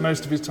 He spent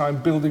most of his time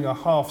building a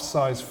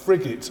half-size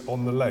frigate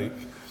on the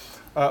lake,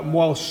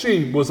 while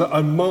she was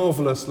a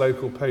marvellous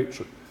local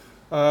patron.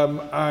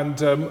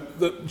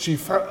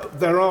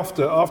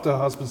 Thereafter, after her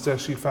husband's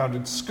death, she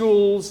founded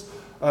schools,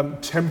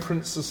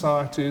 temperance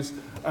societies,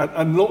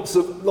 and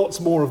lots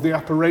more of the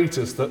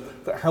apparatus that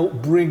help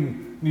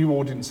bring new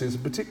audiences,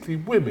 and particularly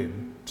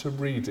women, to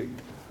reading.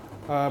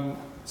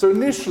 So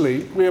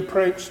initially, we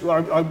approached,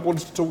 I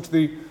wanted to talk to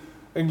the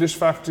English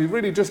faculty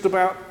really just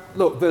about,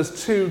 look,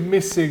 there's two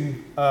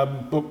missing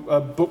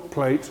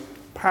bookplate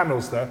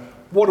panels there.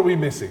 What are we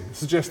missing?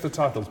 Suggest the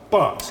titles.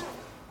 But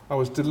I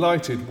was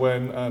delighted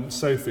when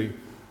Sophie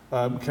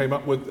came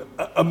up with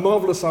a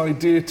marvellous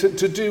idea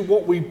to do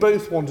what we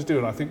both want to do,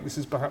 and I think this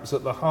is perhaps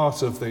at the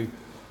heart of the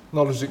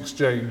Knowledge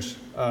Exchange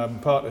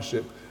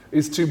partnership,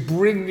 is to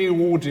bring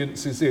new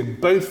audiences in,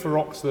 both for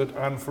Oxford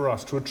and for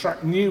us, to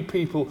attract new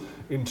people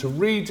into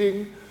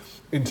reading,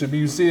 into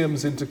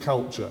museums, into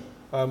culture.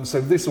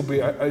 So this will be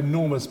an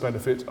enormous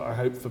benefit, I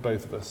hope, for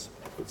both of us.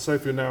 But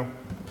Sophie will now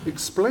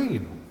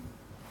explain.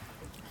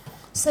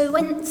 So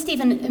when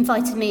Stephen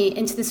invited me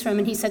into this room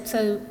and he said,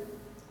 so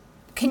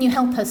can you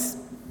help us?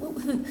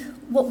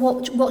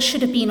 What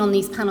should have been on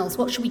these panels?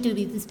 What should we do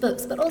with these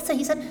books? But also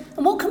he said,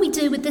 and what can we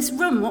do with this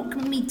room? What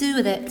can we do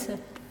with it to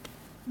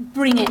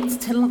bring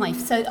it to life?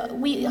 So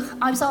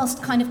I was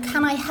asked kind of,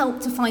 can I help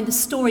to find the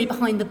story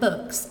behind the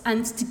books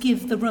and to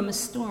give the room a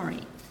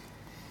story?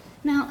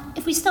 Now,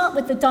 if we start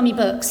with the dummy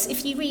books,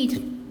 if you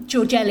read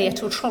George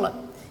Eliot or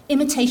Trollope,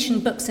 imitation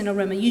books in a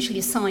room are usually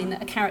a sign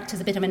that a character's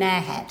a bit of an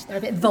airhead. They're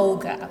a bit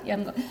vulgar.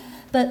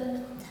 But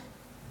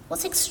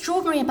what's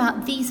extraordinary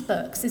about these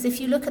books is if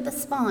you look at the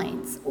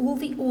spines, all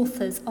the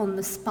authors on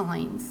the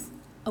spines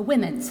are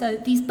women. So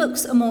these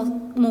books are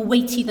more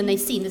weighty than they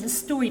seem. There's a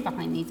story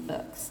behind these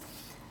books.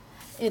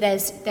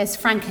 There's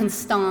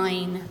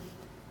Frankenstein,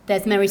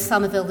 There's Mary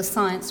Somerville, the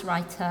science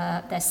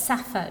writer. There's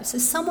Sappho. So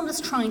someone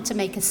was trying to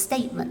make a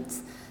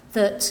statement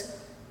that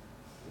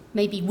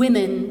maybe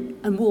women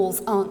and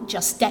walls aren't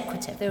just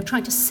decorative. They were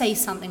trying to say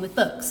something with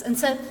books. And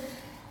so,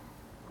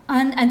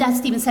 and as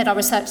Stephen said, our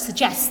research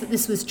suggests that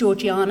this was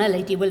Georgiana,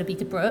 Lady Willoughby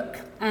de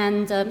Brooke,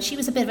 and she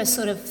was a bit of a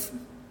sort of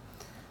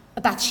a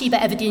Bathsheba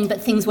Everdeen,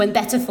 but things went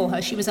better for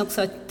her. She was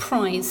also a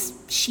prize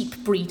sheep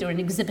breeder and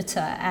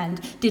exhibitor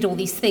and did all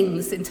these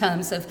things in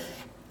terms of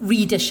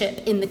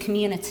readership in the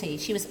community.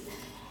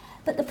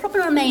 But the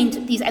problem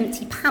remained these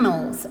empty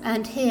panels,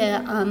 and here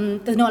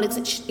the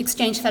Knowledge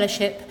Exchange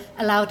Fellowship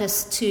allowed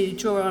us to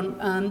draw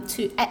on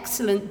two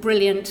excellent,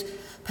 brilliant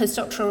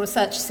postdoctoral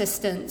research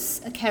assistants,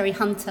 Kerry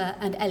Hunter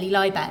and Ellie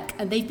Liebeck,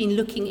 and they've been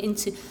looking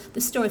into the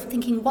story of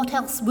thinking what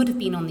else would have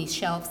been on these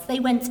shelves. They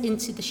went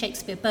into the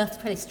Shakespeare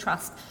Birthplace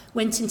Trust,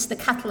 went into the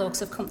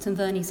catalogues of Compton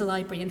Verney's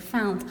library and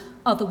found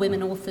other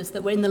women authors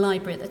that were in the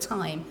library at the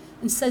time.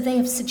 And so they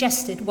have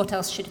suggested what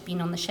else should have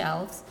been on the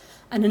shelves.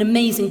 And an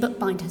amazing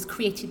bookbinder has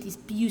created these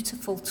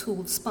beautiful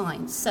tooled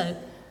spines, so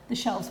the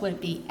shelves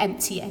won't be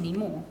empty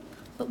anymore.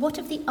 But what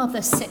of the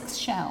other 6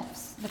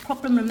 shelves? The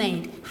problem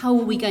remained, how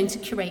are we going to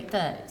curate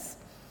those?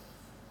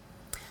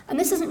 And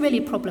this isn't really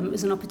a problem, it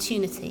was an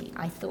opportunity,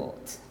 I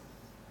thought.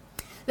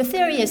 The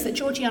theory is that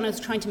Georgiana was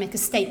trying to make a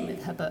statement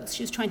with her books.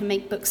 She was trying to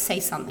make books say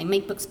something,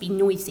 make books be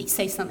noisy,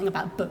 say something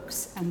about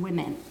books and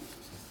women.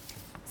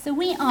 So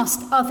we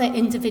asked other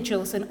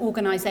individuals and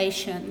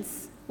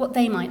organisations what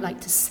they might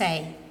like to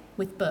say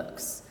with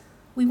books.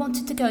 We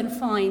wanted to go and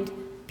find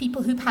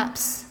people who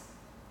perhaps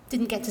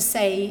didn't get to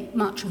say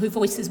much or whose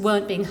voices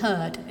weren't being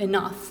heard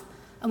enough.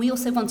 And we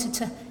also wanted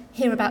to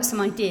hear about some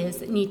ideas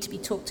that need to be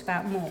talked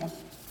about more.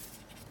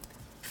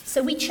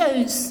 So we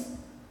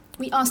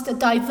asked a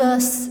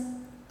diverse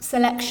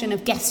selection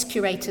of guest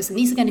curators, and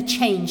these are going to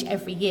change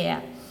every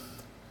year.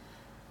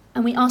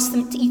 And we asked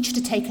them each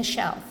to take a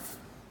shelf.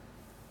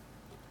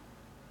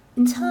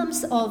 In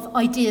terms of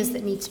ideas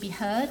that need to be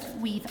heard,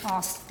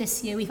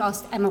 this year we've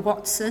asked Emma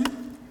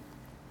Watson.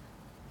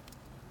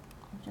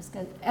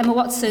 Emma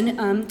Watson,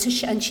 and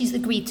she's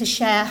agreed to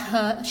share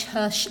her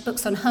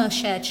books on her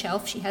shared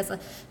shelf. She has a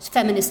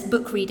feminist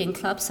book reading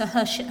club, so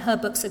her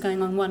books are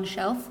going on one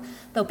shelf.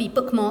 There'll be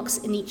bookmarks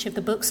in each of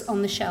the books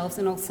on the shelves,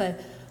 and also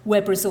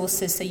web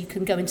resources, so you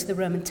can go into the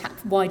room and tap,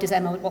 why does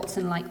Emma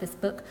Watson like this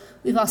book?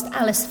 We've asked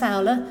Alice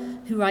Fowler,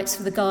 who writes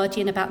for The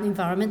Guardian about the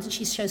environment, and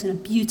she's chosen a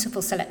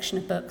beautiful selection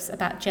of books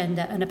about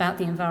gender and about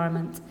the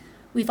environment.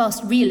 We've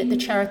asked Reel at the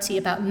charity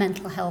about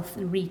mental health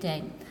and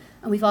reading.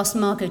 And we've asked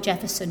Margot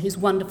Jefferson, whose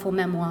wonderful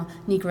memoir,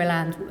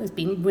 Negroland, has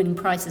been winning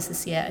prizes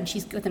this year, and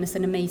she's given us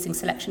an amazing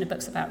selection of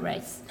books about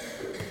race.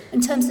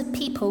 In terms of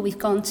people, we've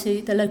gone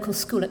to the local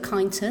school at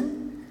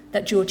Kyneton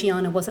that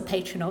Georgiana was a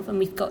patron of, and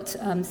we've got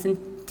some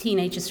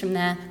teenagers from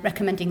there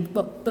recommending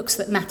books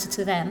that matter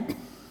to them.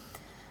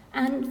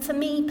 And for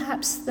me,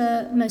 perhaps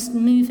the most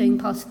moving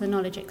part of the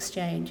knowledge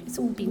exchange, it's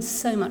all been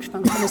so much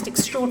fun, the most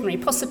extraordinary,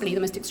 possibly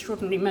the most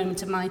extraordinary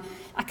moment of my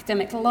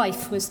academic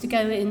life was to go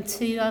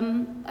into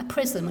a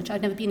prison, which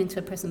I'd never been into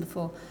a prison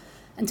before,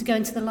 and to go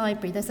into the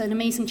library. There's an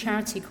amazing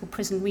charity called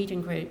Prison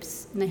Reading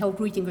Groups, and they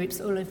hold reading groups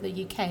all over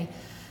the UK.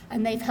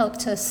 And they've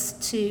helped us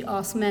to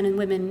ask men and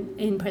women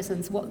in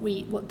prisons what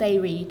they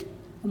read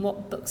and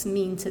what books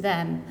mean to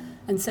them.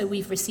 And so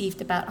we've received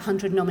about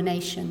 100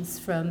 nominations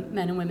from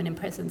men and women in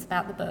prisons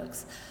about the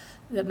books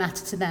that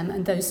matter to them,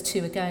 and those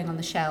 2 are going on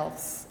the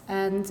shelves.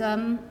 And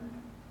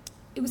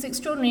it was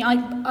extraordinary.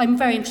 I'm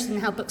very interested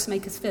in how books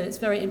make us feel. It's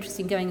very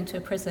interesting going into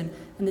a prison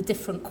and the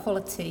different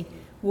quality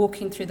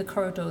walking through the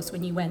corridors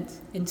when you went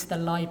into the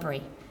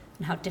library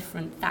and how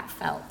different that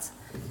felt.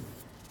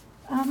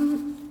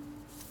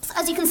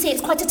 As you can see,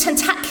 it's quite a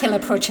tentacular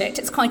project.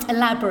 It's quite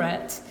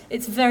elaborate.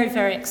 It's very,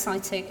 very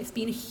exciting. It's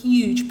been a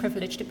huge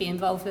privilege to be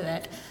involved with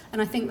it.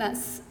 And I think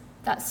that's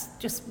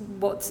just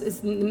what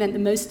has meant the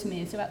most to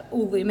me, is about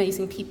all the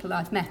amazing people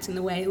I've met and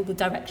the way, all the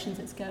directions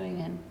it's going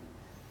in.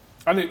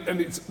 And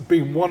it's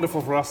been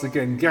wonderful for us,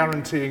 again,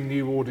 guaranteeing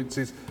new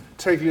audiences,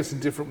 taking us in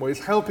different ways,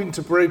 helping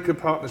to broker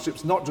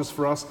partnerships, not just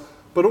for us,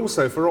 but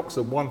also for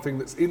Oxford. One thing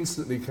that's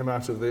instantly come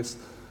out of this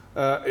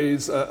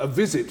is a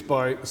visit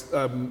by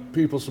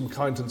pupils from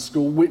Kyneton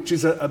School, which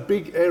is a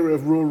big area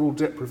of rural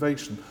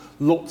deprivation.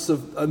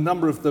 A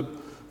number of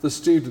the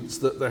students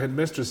that the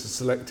headmistress has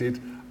selected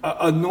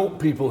are not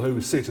people who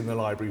sit in the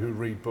library, who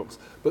read books,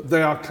 but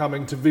they are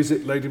coming to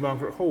visit Lady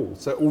Margaret Hall.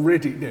 So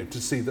already,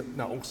 to see that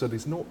now Oxford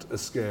is not a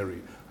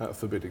scary,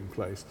 forbidding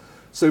place.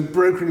 So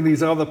brokering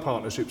these other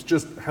partnerships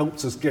just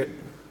helps us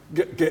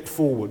get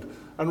forward,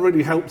 and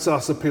really helps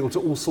us appeal to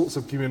all sorts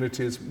of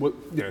communities,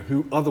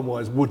 who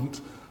otherwise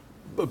wouldn't,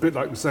 a bit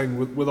like we were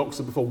saying with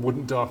Oxford before,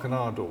 wouldn't darken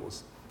our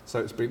doors. So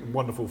it's been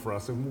wonderful for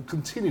us, and will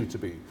continue to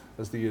be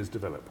as the years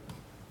develop.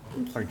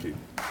 Thank you.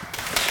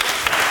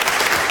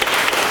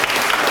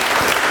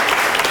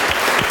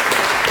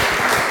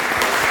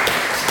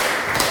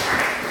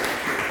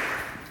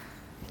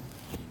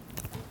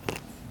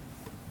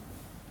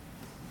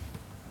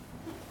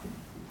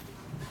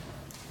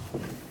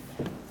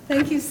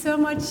 Thank you so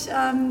much,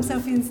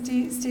 Sophie and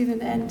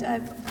Stephen. And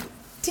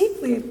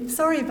profusely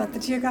sorry about the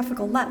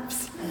geographical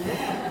lapse.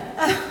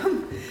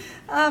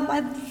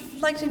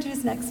 I'd like to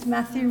introduce next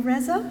Matthew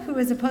Reza, who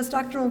is a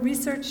postdoctoral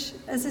research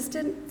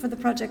assistant for the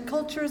project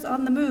Cultures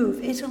on the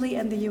Move, Italy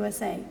and the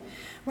USA,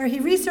 where he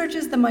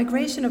researches the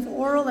migration of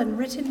oral and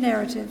written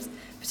narratives,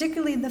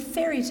 particularly the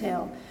fairy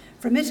tale,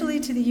 from Italy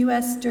to the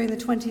US during the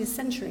 20th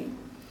century.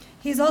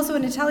 He is also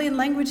an Italian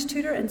language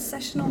tutor and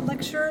sessional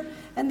lecturer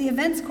and the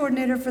events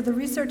coordinator for the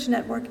research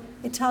network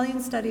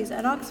Italian Studies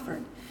at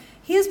Oxford.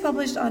 He has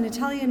published on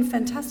Italian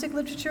fantastic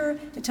literature,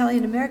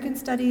 Italian American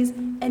studies,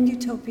 and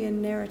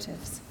utopian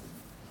narratives.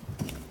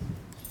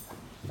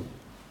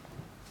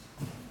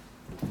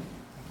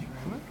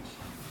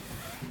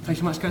 Thanks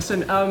so much,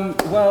 Kirsten.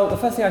 Well, the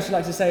first thing I should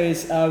like to say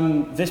is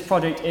this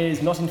project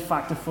is not in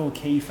fact a full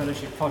Key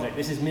Fellowship project.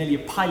 This is merely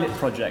a pilot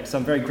project, so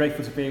I'm very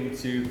grateful to be able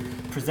to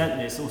present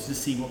this, also to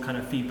see what kind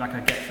of feedback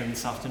I get from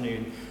this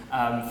afternoon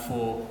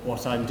for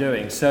what I'm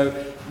doing. So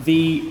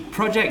the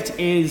project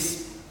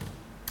is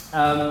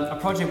a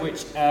project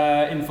which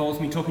involves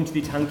me talking to the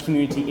Italian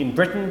community in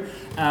Britain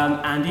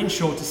and in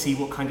short to see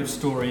what kind of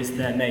stories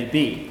there may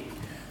be.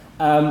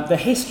 The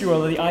history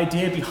or the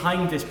idea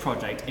behind this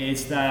project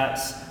is that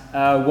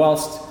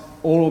whilst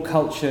oral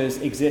cultures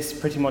exist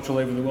pretty much all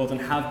over the world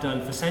and have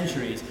done for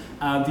centuries,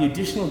 the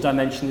additional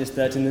dimension is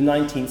that in the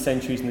 19th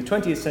centuries and the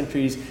 20th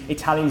centuries,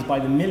 Italians by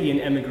the million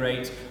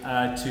emigrate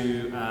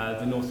to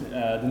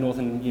the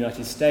northern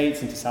United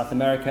States, into South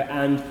America,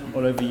 and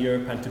all over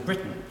Europe and to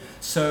Britain.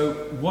 So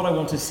what I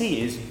want to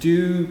see is,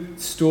 do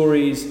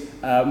stories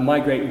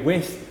migrate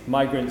with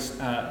migrants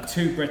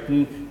to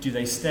Britain? Do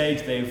they stay?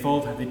 Do they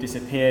evolve? Have they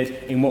disappeared?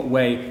 In what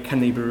way can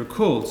they be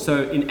recalled?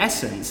 So in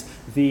essence,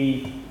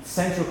 the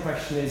central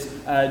question is,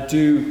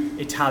 do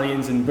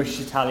Italians and British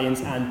Italians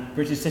and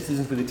British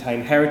citizens with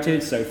Italian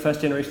heritage, so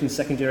first generation,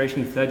 second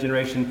generation, third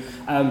generation,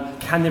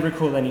 can they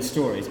recall any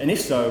stories? And if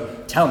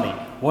so, tell me,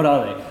 what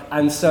are they?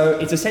 And so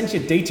it's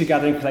essentially a data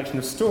gathering collection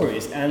of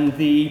stories, and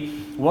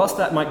whilst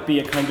that might be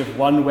a kind of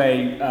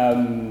one-way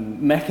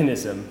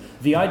mechanism,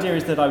 the idea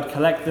is that I would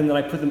collect them, that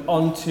I put them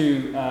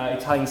onto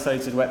Italian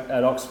Studies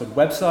at Oxford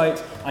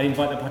website. I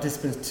invite the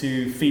participants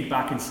to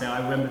feedback and say,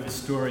 I remember this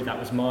story, that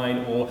was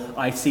mine, or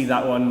I see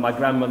that one, my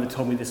grandmother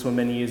told me this one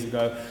many years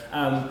ago,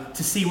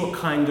 to see what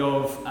kind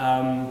of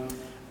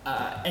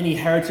any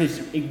heritage,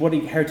 what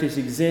heritage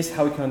exists,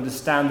 how we can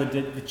understand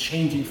the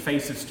changing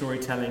face of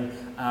storytelling,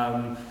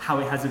 how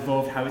it has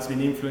evolved, how it's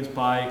been influenced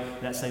by,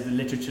 let's say, the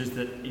literatures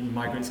that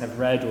migrants have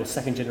read or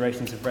second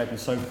generations have read and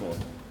so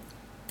forth.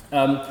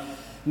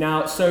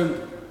 Now,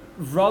 so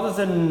rather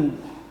than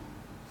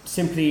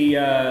simply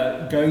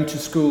going to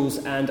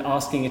schools and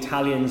asking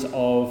Italians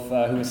of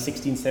who are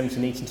 16,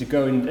 17, 18 to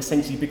go and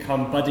essentially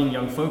become budding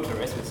young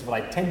folklorists, which is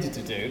what I tended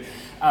to do,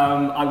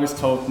 I was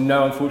told,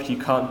 no, unfortunately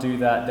you can't do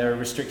that. There are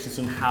restrictions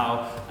on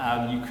how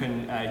you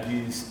can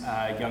use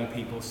young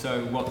people.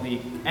 So what the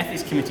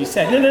ethics committee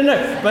said,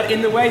 no, but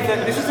in the way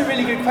that, this was a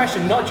really good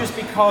question, not just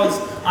because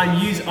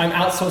I'm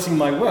outsourcing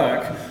my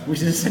work,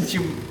 which is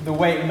essentially the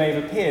way it may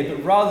have appeared,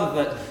 but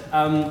rather that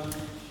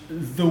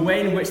the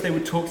way in which they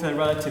would talk to their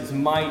relatives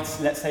might,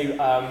 let's say,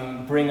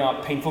 bring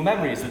up painful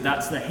memories,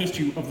 that's the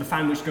history of the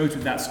family which goes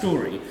with that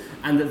story,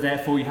 and that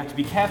therefore you have to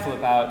be careful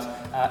about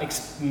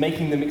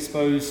making them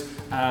expose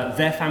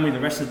their family, the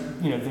rest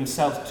of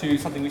themselves, to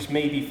something which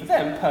may be for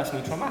them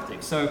personally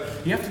traumatic. So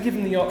you have to give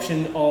them the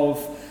option of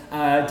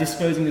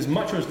disclosing as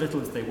much or as little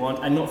as they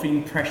want, and not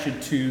feeling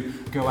pressured to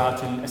go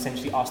out and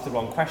essentially ask the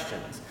wrong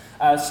questions.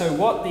 So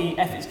what the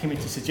ethics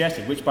committee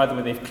suggested, which by the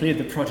way they've cleared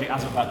the project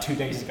as of about 2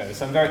 days ago,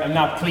 so I'm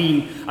now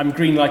clean, I'm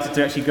green lighted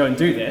to actually go and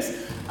do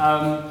this,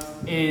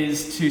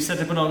 is to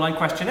set up an online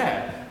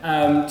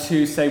questionnaire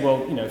to say, well,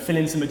 fill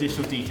in some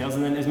additional details,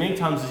 and then as many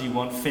times as you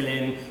want, fill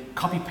in,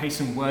 copy paste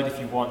some word if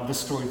you want, the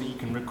story that you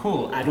can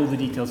recall, add all the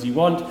details you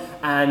want,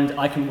 and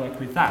I can work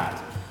with that.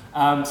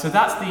 So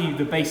that's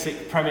the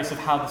basic premise of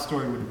how the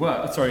story would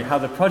work, how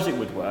the project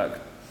would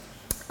work.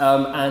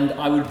 And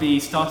I would be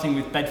starting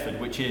with Bedford,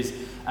 which is,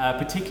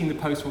 particularly in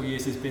the post-war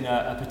years, has been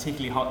a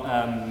particularly hot,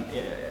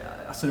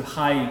 a sort of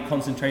high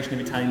concentration of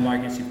Italian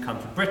migrants who've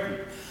come to Britain.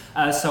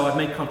 So I've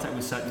made contact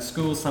with certain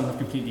schools, some have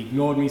completely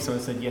ignored me, so I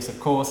said, yes, of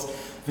course.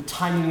 The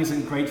timing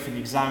isn't great for the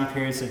exam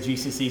periods, so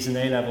GCSEs and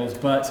A-levels,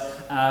 but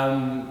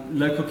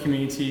local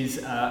communities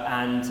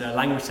and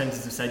language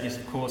centres have said, yes,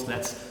 of course,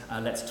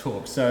 let's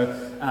talk. So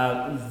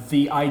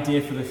the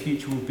idea for the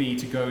future will be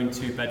to go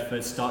into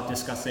Bedford, start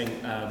discussing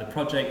the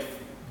project,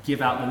 give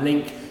out the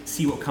link,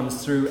 see what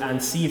comes through, and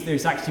see if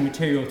there's actually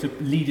material to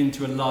lead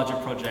into a larger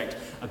project,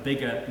 a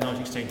bigger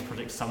knowledge exchange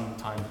project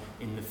sometime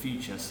in the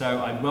future. So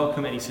I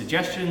welcome any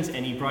suggestions,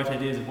 any bright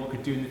ideas of what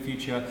could do in the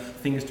future,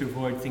 things to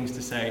avoid, things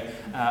to say,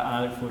 and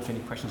I look forward to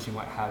any questions you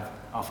might have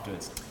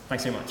afterwards.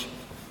 Thanks so much.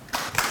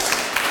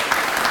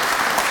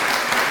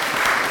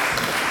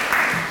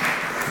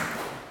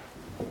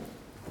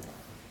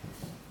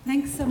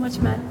 Thanks so much,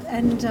 Matt.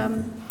 And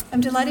I'm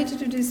delighted to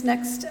introduce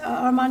next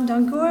Armand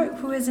Dancourt,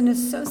 who is an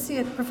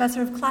Associate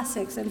Professor of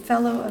Classics and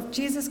Fellow of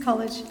Jesus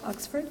College,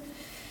 Oxford.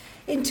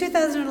 In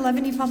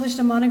 2011, he published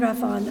a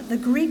monograph on The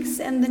Greeks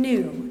and the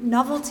New,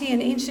 Novelty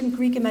in Ancient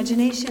Greek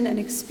Imagination and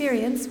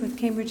Experience with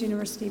Cambridge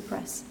University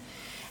Press.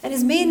 And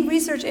his main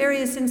research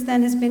area since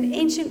then has been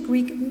ancient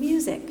Greek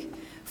music.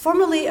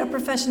 Formerly a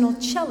professional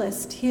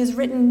cellist, he has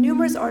written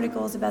numerous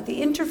articles about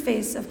the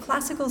interface of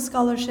classical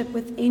scholarship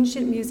with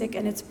ancient music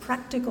and its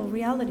practical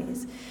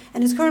realities,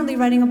 and is currently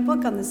writing a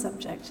book on the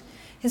subject.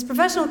 His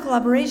professional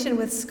collaboration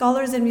with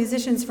scholars and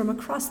musicians from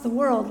across the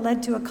world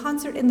led to a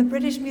concert in the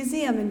British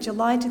Museum in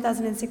July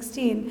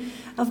 2016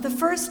 of the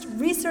first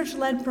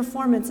research-led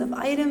performance of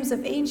items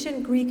of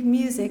ancient Greek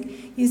music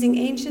using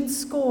ancient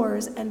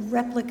scores and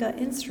replica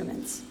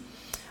instruments.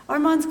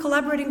 Armand's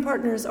collaborating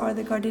partners are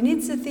the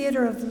Gardenica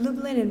Theatre of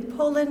Lublin in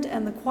Poland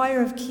and the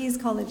Choir of Caius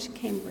College,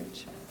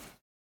 Cambridge.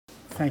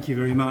 Thank you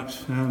very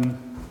much.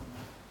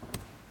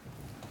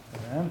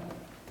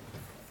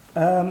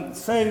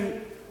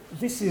 So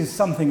this is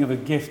something of a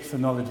gift for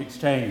knowledge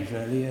exchange,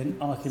 really, an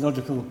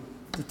archaeological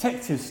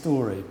detective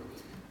story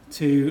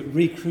to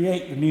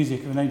recreate the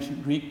music of an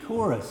ancient Greek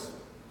chorus.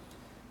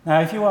 Now,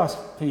 if you ask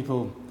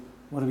people,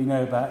 what do we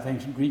know about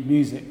ancient Greek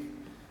music?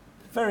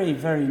 Very,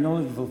 very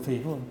knowledgeable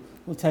people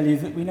will tell you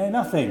that we know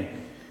nothing.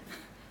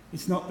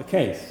 It's not the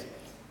case.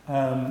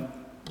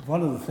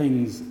 One of the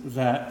things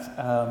that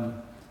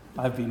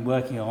I've been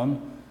working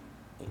on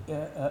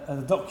are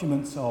the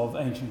documents of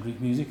ancient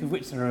Greek music, of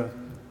which there are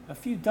a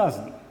few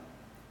dozen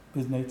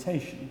with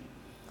notation.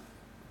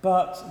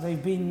 But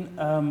they've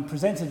been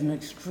presented in an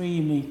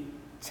extremely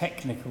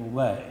technical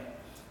way.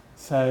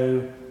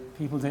 So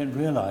people don't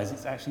realise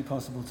it's actually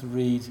possible to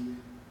read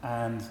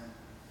and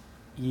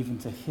even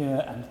to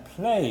hear and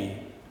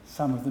play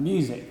some of the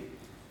music.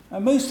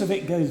 And most of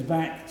it goes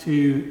back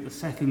to the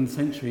 2nd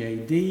century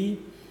AD.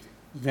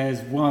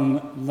 There's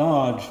one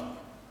large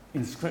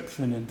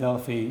inscription in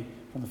Delphi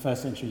from the 1st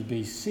century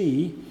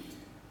BC.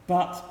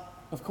 But,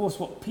 of course,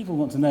 what people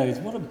want to know is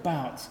what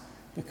about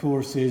the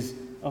choruses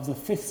of the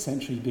 5th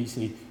century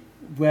BC,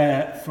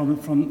 where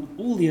from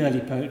all the early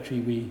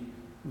poetry we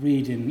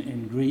read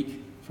in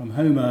Greek, from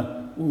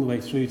Homer all the way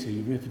through to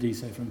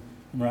Euripides, so from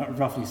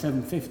roughly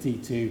 750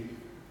 to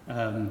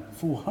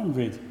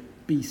 400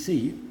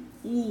 BC,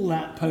 all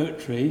that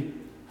poetry,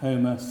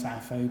 Homer,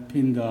 Sappho,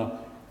 Pindar,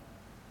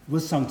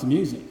 was sung to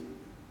music.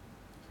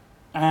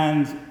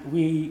 And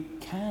we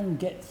can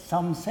get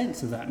some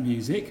sense of that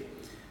music.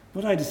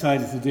 What I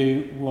decided to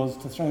do was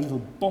to throw a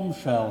little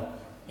bombshell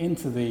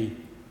into the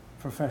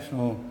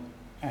professional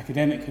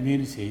academic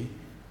community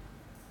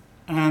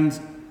and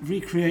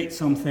recreate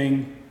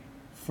something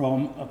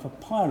from a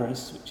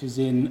papyrus which is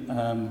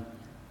in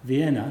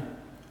Vienna,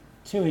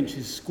 2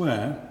 inches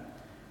square,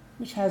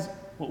 which has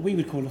what we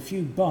would call a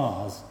few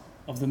bars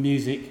of the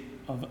music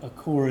of a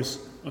chorus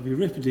of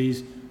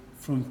Euripides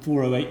from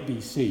 408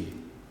 BC.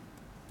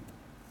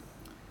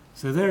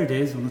 So there it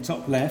is on the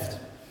top left.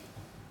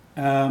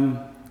 And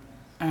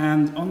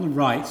on the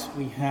right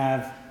we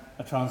have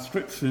a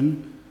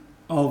transcription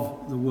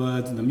of the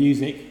words and the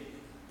music.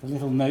 The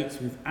little notes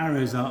with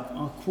arrows up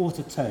are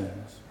quarter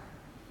tones.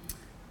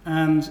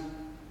 And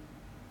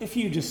if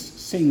you just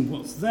sing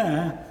what's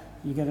there,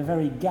 you get a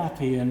very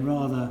gappy and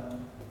rather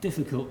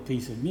difficult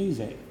piece of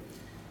music.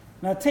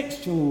 Now,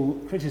 textual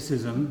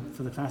criticism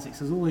for the classics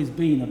has always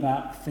been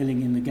about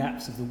filling in the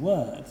gaps of the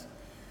words.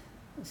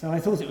 So I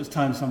thought it was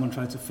time someone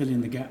tried to fill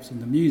in the gaps in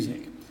the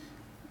music.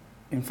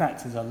 In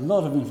fact, there's a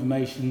lot of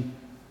information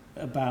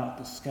about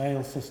the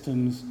scale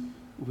systems.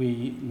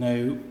 We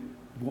know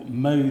what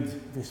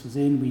mode this was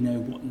in, we know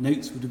what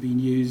notes would have been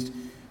used,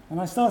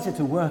 and I started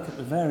to work at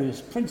the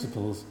various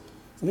principles.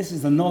 So this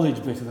is the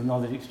knowledge bit of the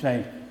knowledge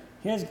exchange.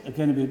 Here's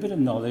going to be a bit of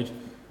knowledge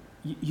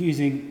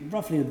using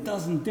roughly a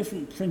dozen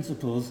different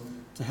principles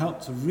to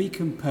help to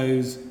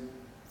recompose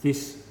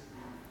this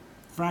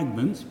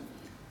fragment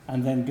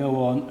and then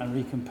go on and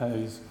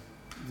recompose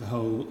the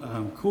whole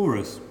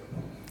chorus.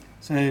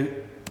 So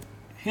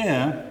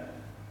here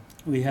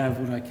we have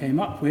what I came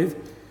up with.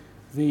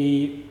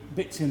 The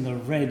bits in the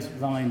red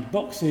lined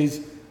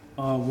boxes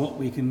are what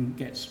we can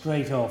get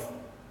straight off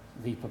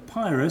the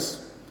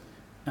papyrus,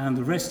 and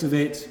the rest of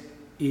it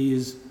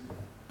is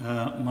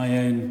my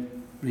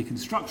own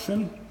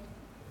reconstruction.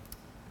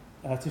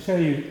 To show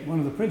you one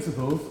of the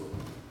principles,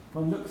 if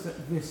one looks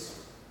at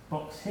this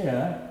box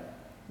here,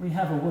 we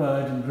have a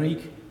word in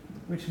Greek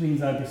which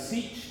means I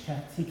beseech,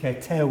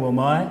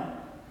 katiketeomai,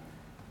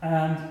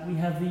 and we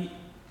have the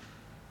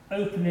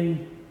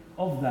opening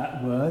of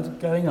that word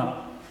going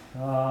up.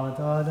 Da,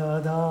 da, da,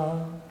 da,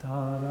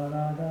 da, da,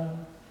 da, da.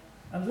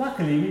 And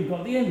luckily we've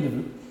got the end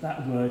of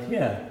that word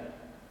here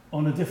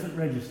on a different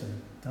register.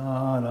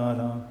 Da, da,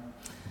 da.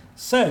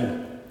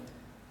 So,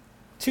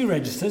 2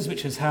 registers,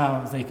 which is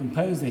how they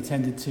compose. They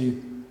tended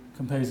to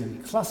compose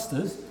in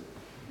clusters.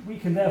 We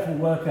can therefore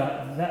work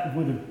out that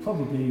would have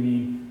probably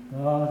been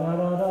da da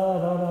da da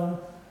da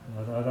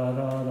da da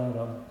da da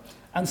da,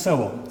 and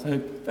so on. So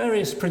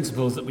various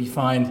principles that we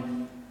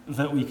find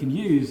that we can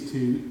use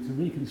to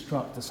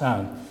reconstruct the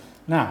sound.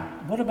 Now,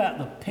 what about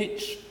the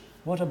pitch?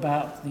 What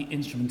about the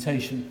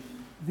instrumentation?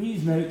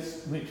 These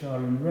notes, which are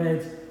in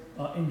red,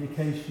 are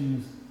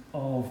indications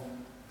of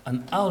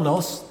an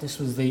aulos. This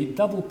was the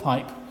double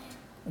pipe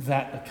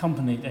that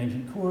accompanied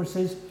ancient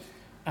choruses,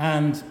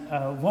 and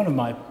one of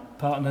my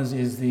partners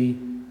is the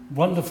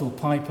wonderful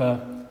piper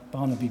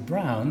Barnaby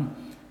Brown,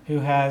 who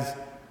has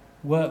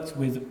worked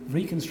with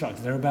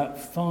reconstructed. There are about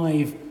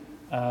 5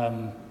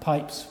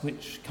 pipes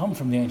which come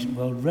from the ancient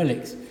world,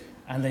 relics,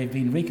 and they've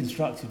been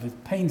reconstructed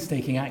with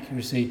painstaking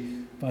accuracy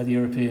by the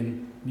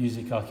European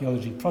Music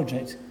Archaeology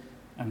Project,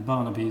 and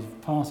Barnaby is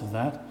part of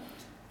that.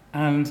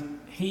 And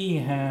he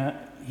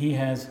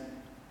has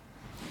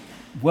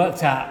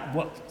worked out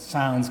what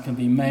sounds can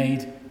be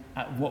made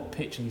at what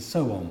pitch and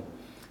so on.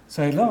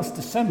 So last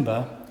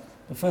December,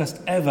 the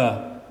first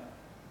ever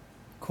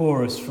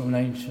chorus from the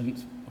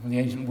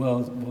ancient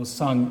world was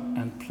sung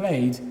and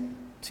played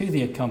to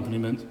the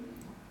accompaniment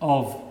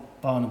of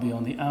Barnaby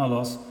on the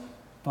aulos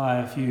by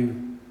a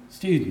few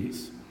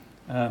students,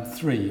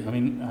 3. I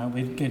mean,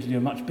 we're going to do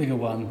a much bigger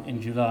one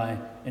in July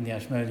in the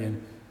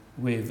Ashmolean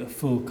with a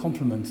full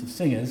complement of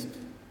singers,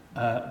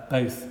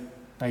 both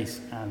bass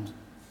and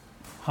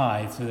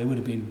high, so there would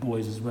have been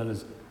boys as well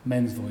as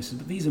men's voices.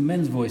 But these are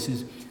men's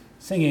voices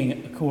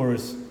singing a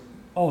chorus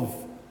of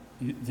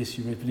this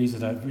Euripides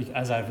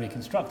as I've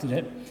reconstructed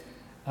it.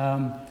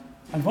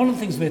 And one of the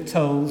things we're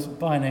told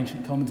by an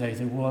ancient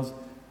commentator was,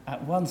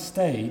 at one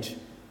stage,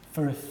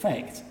 for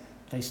effect,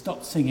 they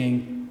stopped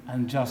singing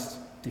and just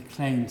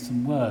declaimed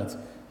some words.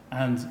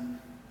 And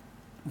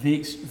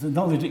the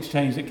knowledge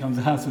exchange that comes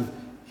out of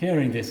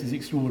hearing this is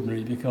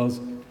extraordinary, because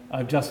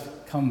I've just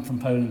come from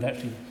Poland,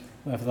 actually,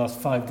 where for the last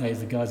 5 days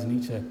the guys in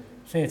each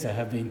theatre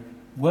have been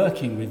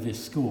working with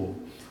this score.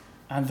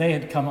 And they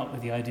had come up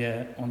with the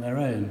idea on their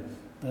own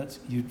that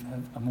you'd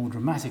have a more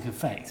dramatic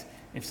effect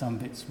if some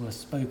bits were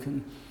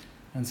spoken.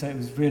 And so it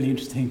was really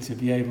interesting to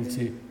be able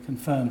to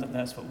confirm that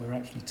that's what we're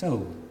actually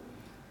told.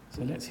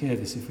 So let's hear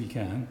this if we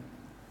can.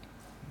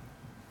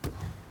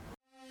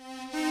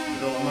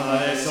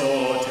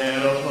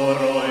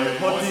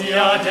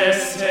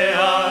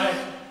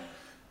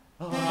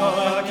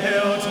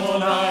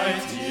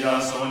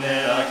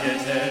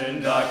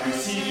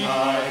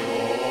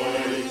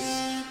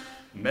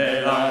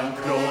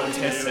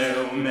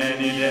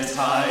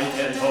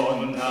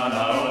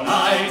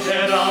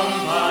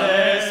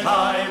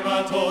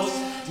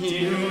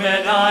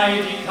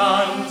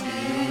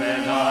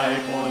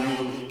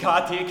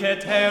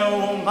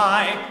 Katiketeo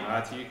mai,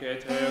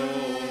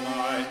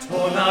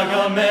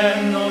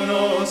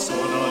 Tonagamemnon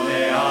sono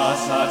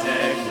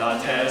leasate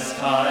clates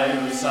kai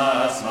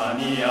usas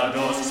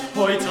maniados,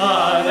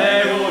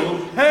 poitaleu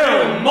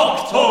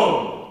heumocton.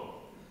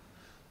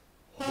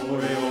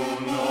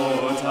 Horeum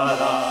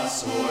notala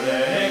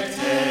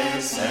sorecte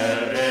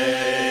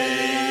seres.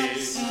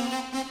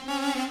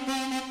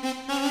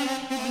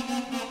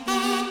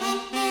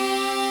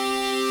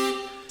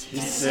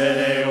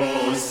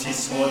 Tiseleos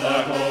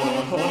tisodagon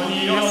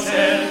honios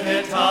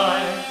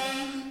elpetai,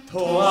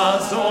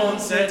 toazon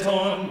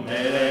seton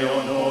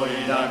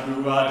meleonoida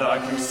guada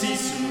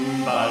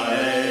cusisum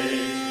balei.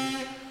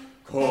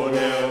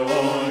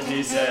 Codeon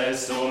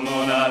dises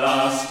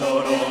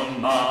omonalastoron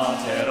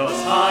materos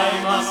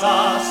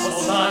haimasas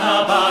osana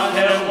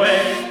bacerwe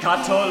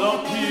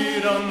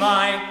catolopiron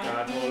mai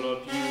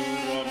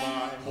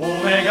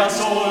omega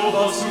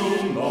solvos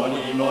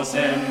monimos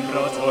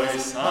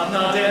embrotois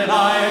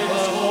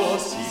anadelaivos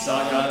vos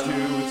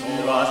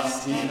isacatutuas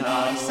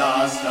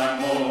tinaxas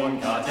daimon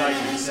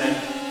catecusen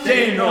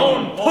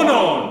denon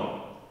ponon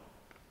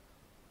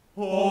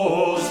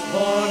os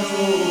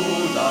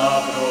ponula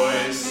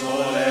proes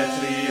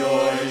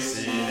soletriois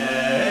in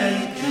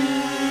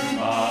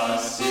encumasi.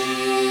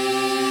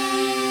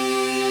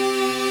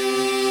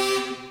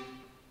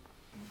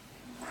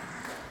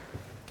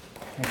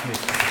 Thank you.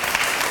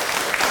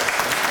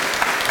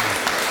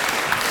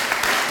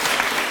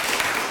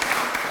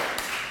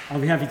 I'll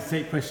be happy to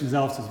take questions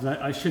afterwards,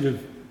 but I should have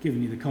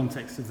given you the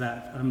context of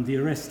that. The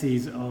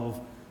Orestes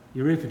of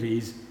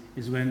Euripides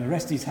is when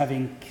Orestes,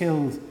 having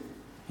killed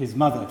his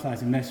mother,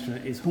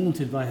 Clytemnestra, is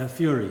haunted by her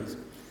furies.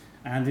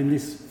 And in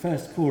this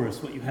first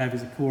chorus, what you have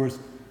is a chorus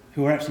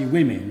who are actually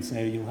women. So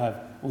you'll have,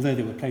 although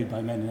they were played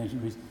by men in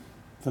ancient Greece,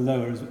 the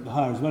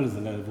higher as well as the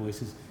lower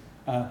voices,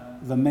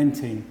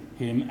 lamenting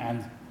him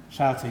and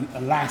shouting,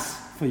 "Alas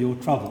for your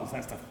troubles."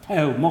 That's the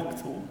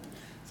heumocton.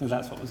 So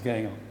that's what was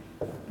going on.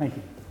 Thank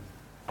you.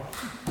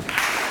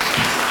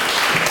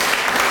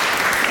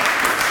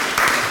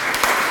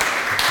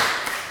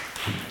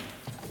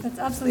 That's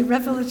absolutely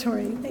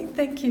revelatory.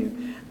 Thank you.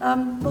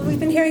 Well, we've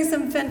been hearing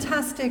some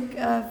fantastic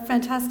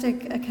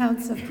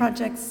accounts of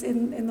projects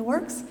in the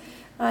works,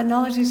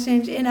 knowledge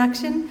exchange in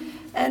action,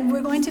 and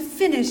we're going to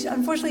finish.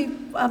 Unfortunately,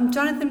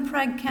 Jonathan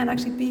Pragg can't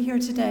actually be here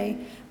today,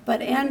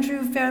 but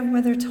Andrew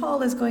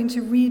Fairweather-Tall is going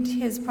to read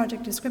his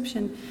project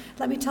description.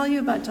 Let me tell you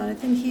about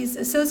Jonathan. He's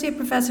Associate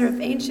Professor of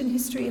Ancient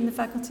History in the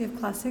Faculty of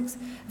Classics,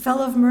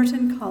 Fellow of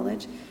Merton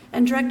College,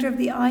 and Director of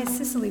the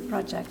I-Sicily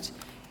Project.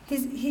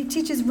 He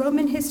teaches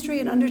Roman history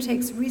and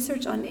undertakes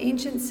research on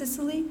ancient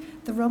Sicily,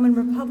 the Roman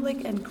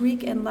Republic, and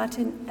Greek and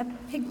Latin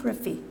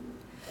epigraphy.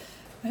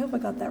 I hope I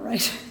got that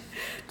right.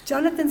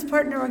 Jonathan's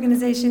partner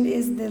organization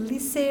is the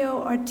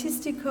Liceo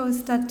Artistico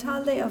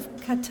Statale of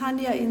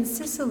Catania in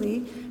Sicily,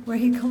 where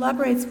he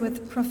collaborates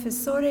with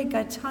Professore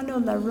Gaetano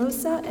La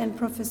Rosa and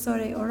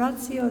Professore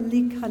Orazio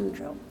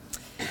Licandro.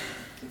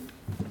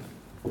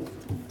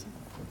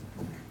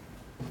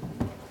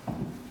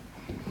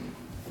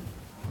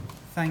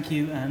 Thank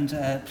you, and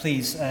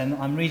please,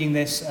 I'm reading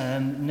this,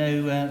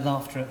 no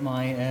laughter at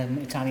my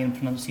Italian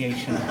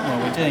pronunciation while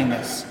we're doing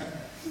this.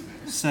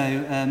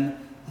 So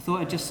I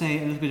thought I'd just say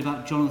a little bit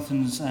about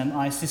Jonathan's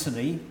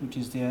iSicily, which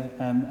is the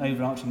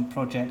overarching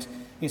project.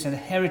 It's a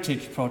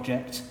heritage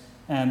project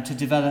to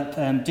develop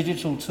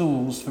digital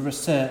tools for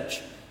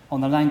research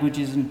on the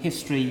languages and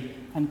history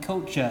and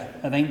culture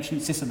of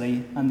ancient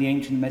Sicily and the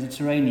ancient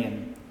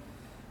Mediterranean.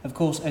 Of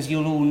course, as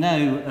you'll all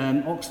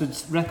know,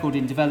 Oxford's record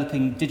in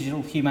developing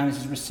digital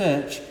humanities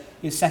research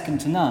is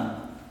second to none.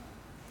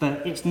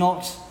 But it's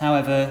not,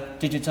 however,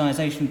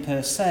 digitisation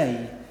per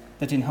se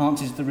that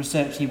enhances the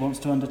research he wants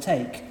to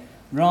undertake.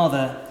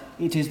 Rather,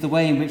 it is the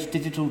way in which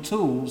digital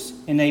tools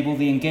enable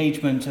the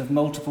engagement of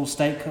multiple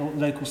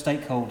local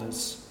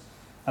stakeholders.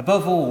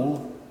 Above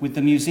all, with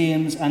the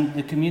museums and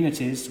the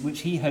communities which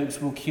he hopes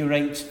will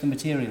curate the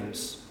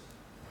materials.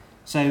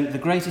 So the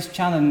greatest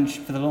challenge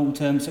for the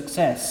long-term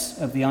success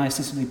of the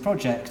iSicily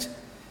project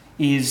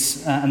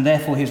is, and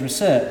therefore his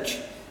research,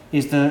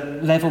 is the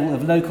level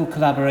of local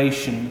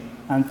collaboration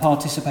and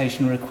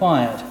participation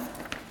required.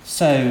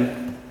 So,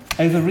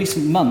 over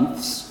recent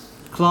months,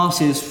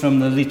 classes from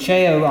the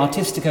Liceo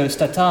Artistico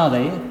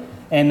Statale,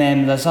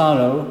 MM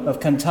Lazzaro of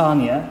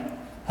Catania,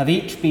 have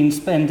each been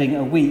spending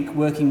a week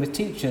working with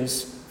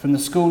teachers from the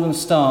school and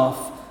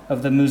staff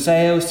of the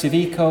Museo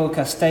Civico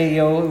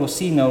Castello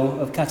Orsino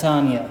of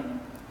Catania.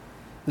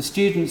 The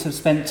students have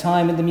spent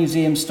time in the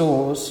museum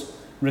stores,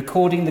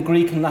 recording the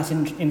Greek and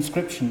Latin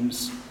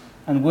inscriptions,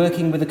 and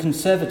working with a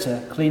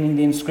conservator cleaning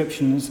the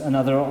inscriptions and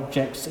other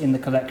objects in the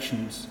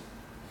collections.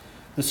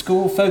 The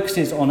school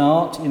focuses on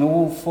art in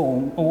all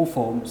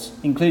forms,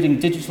 including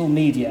digital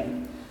media,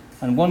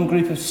 and one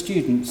group of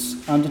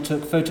students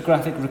undertook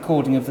photographic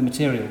recording of the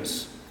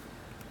materials.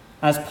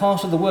 As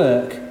part of the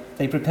work,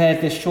 they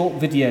prepared this short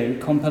video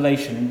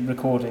compilation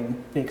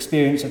recording the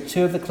experience of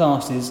two of the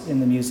classes in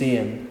the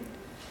museum.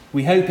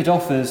 We hope it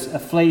offers a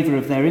flavour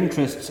of their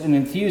interests and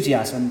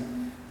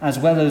enthusiasm, as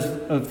well as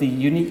of the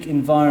unique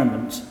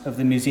environment of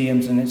the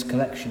museums and its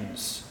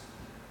collections.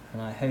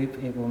 And I hope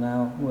it will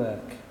now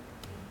work.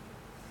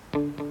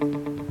 Thank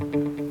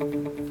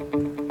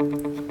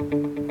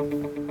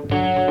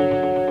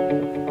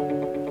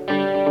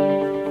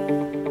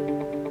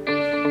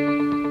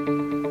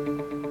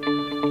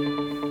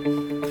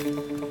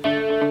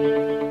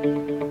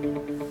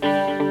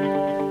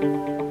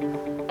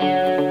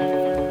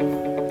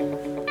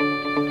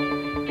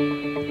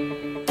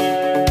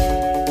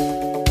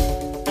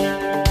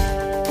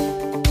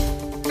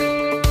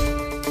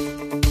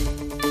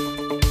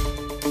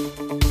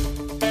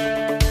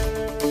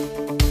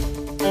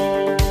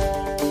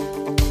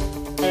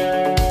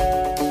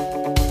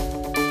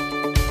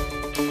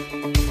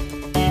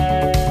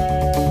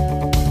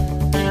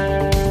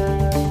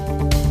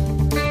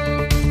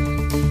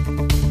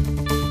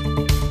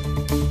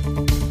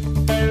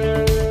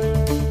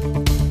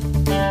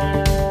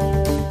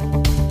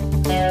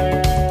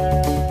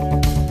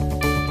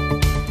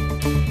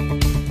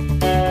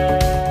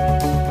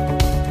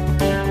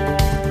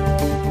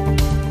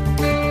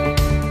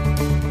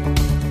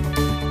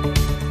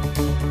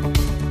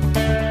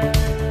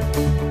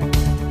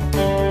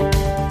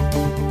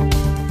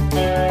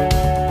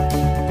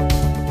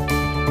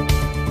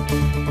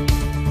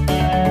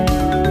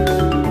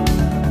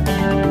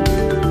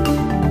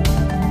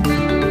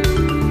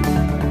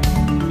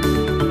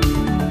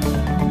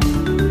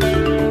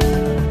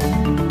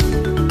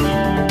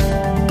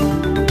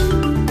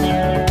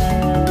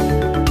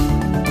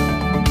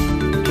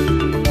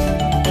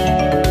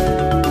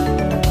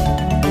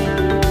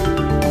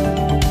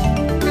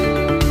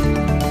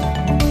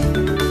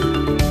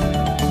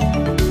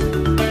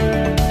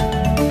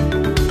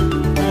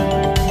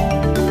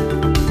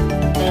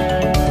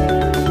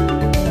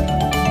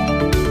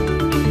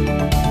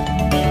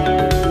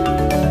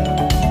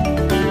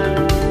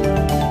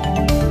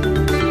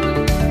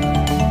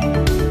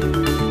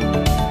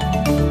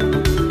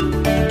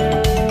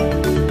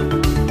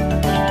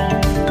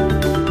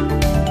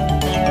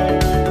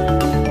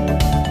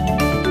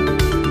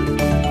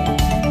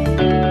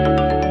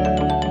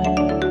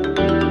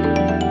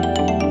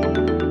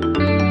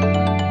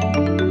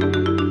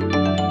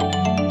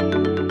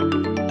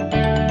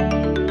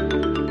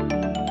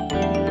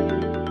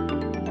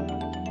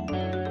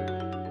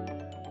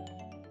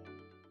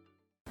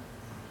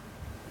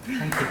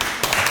you.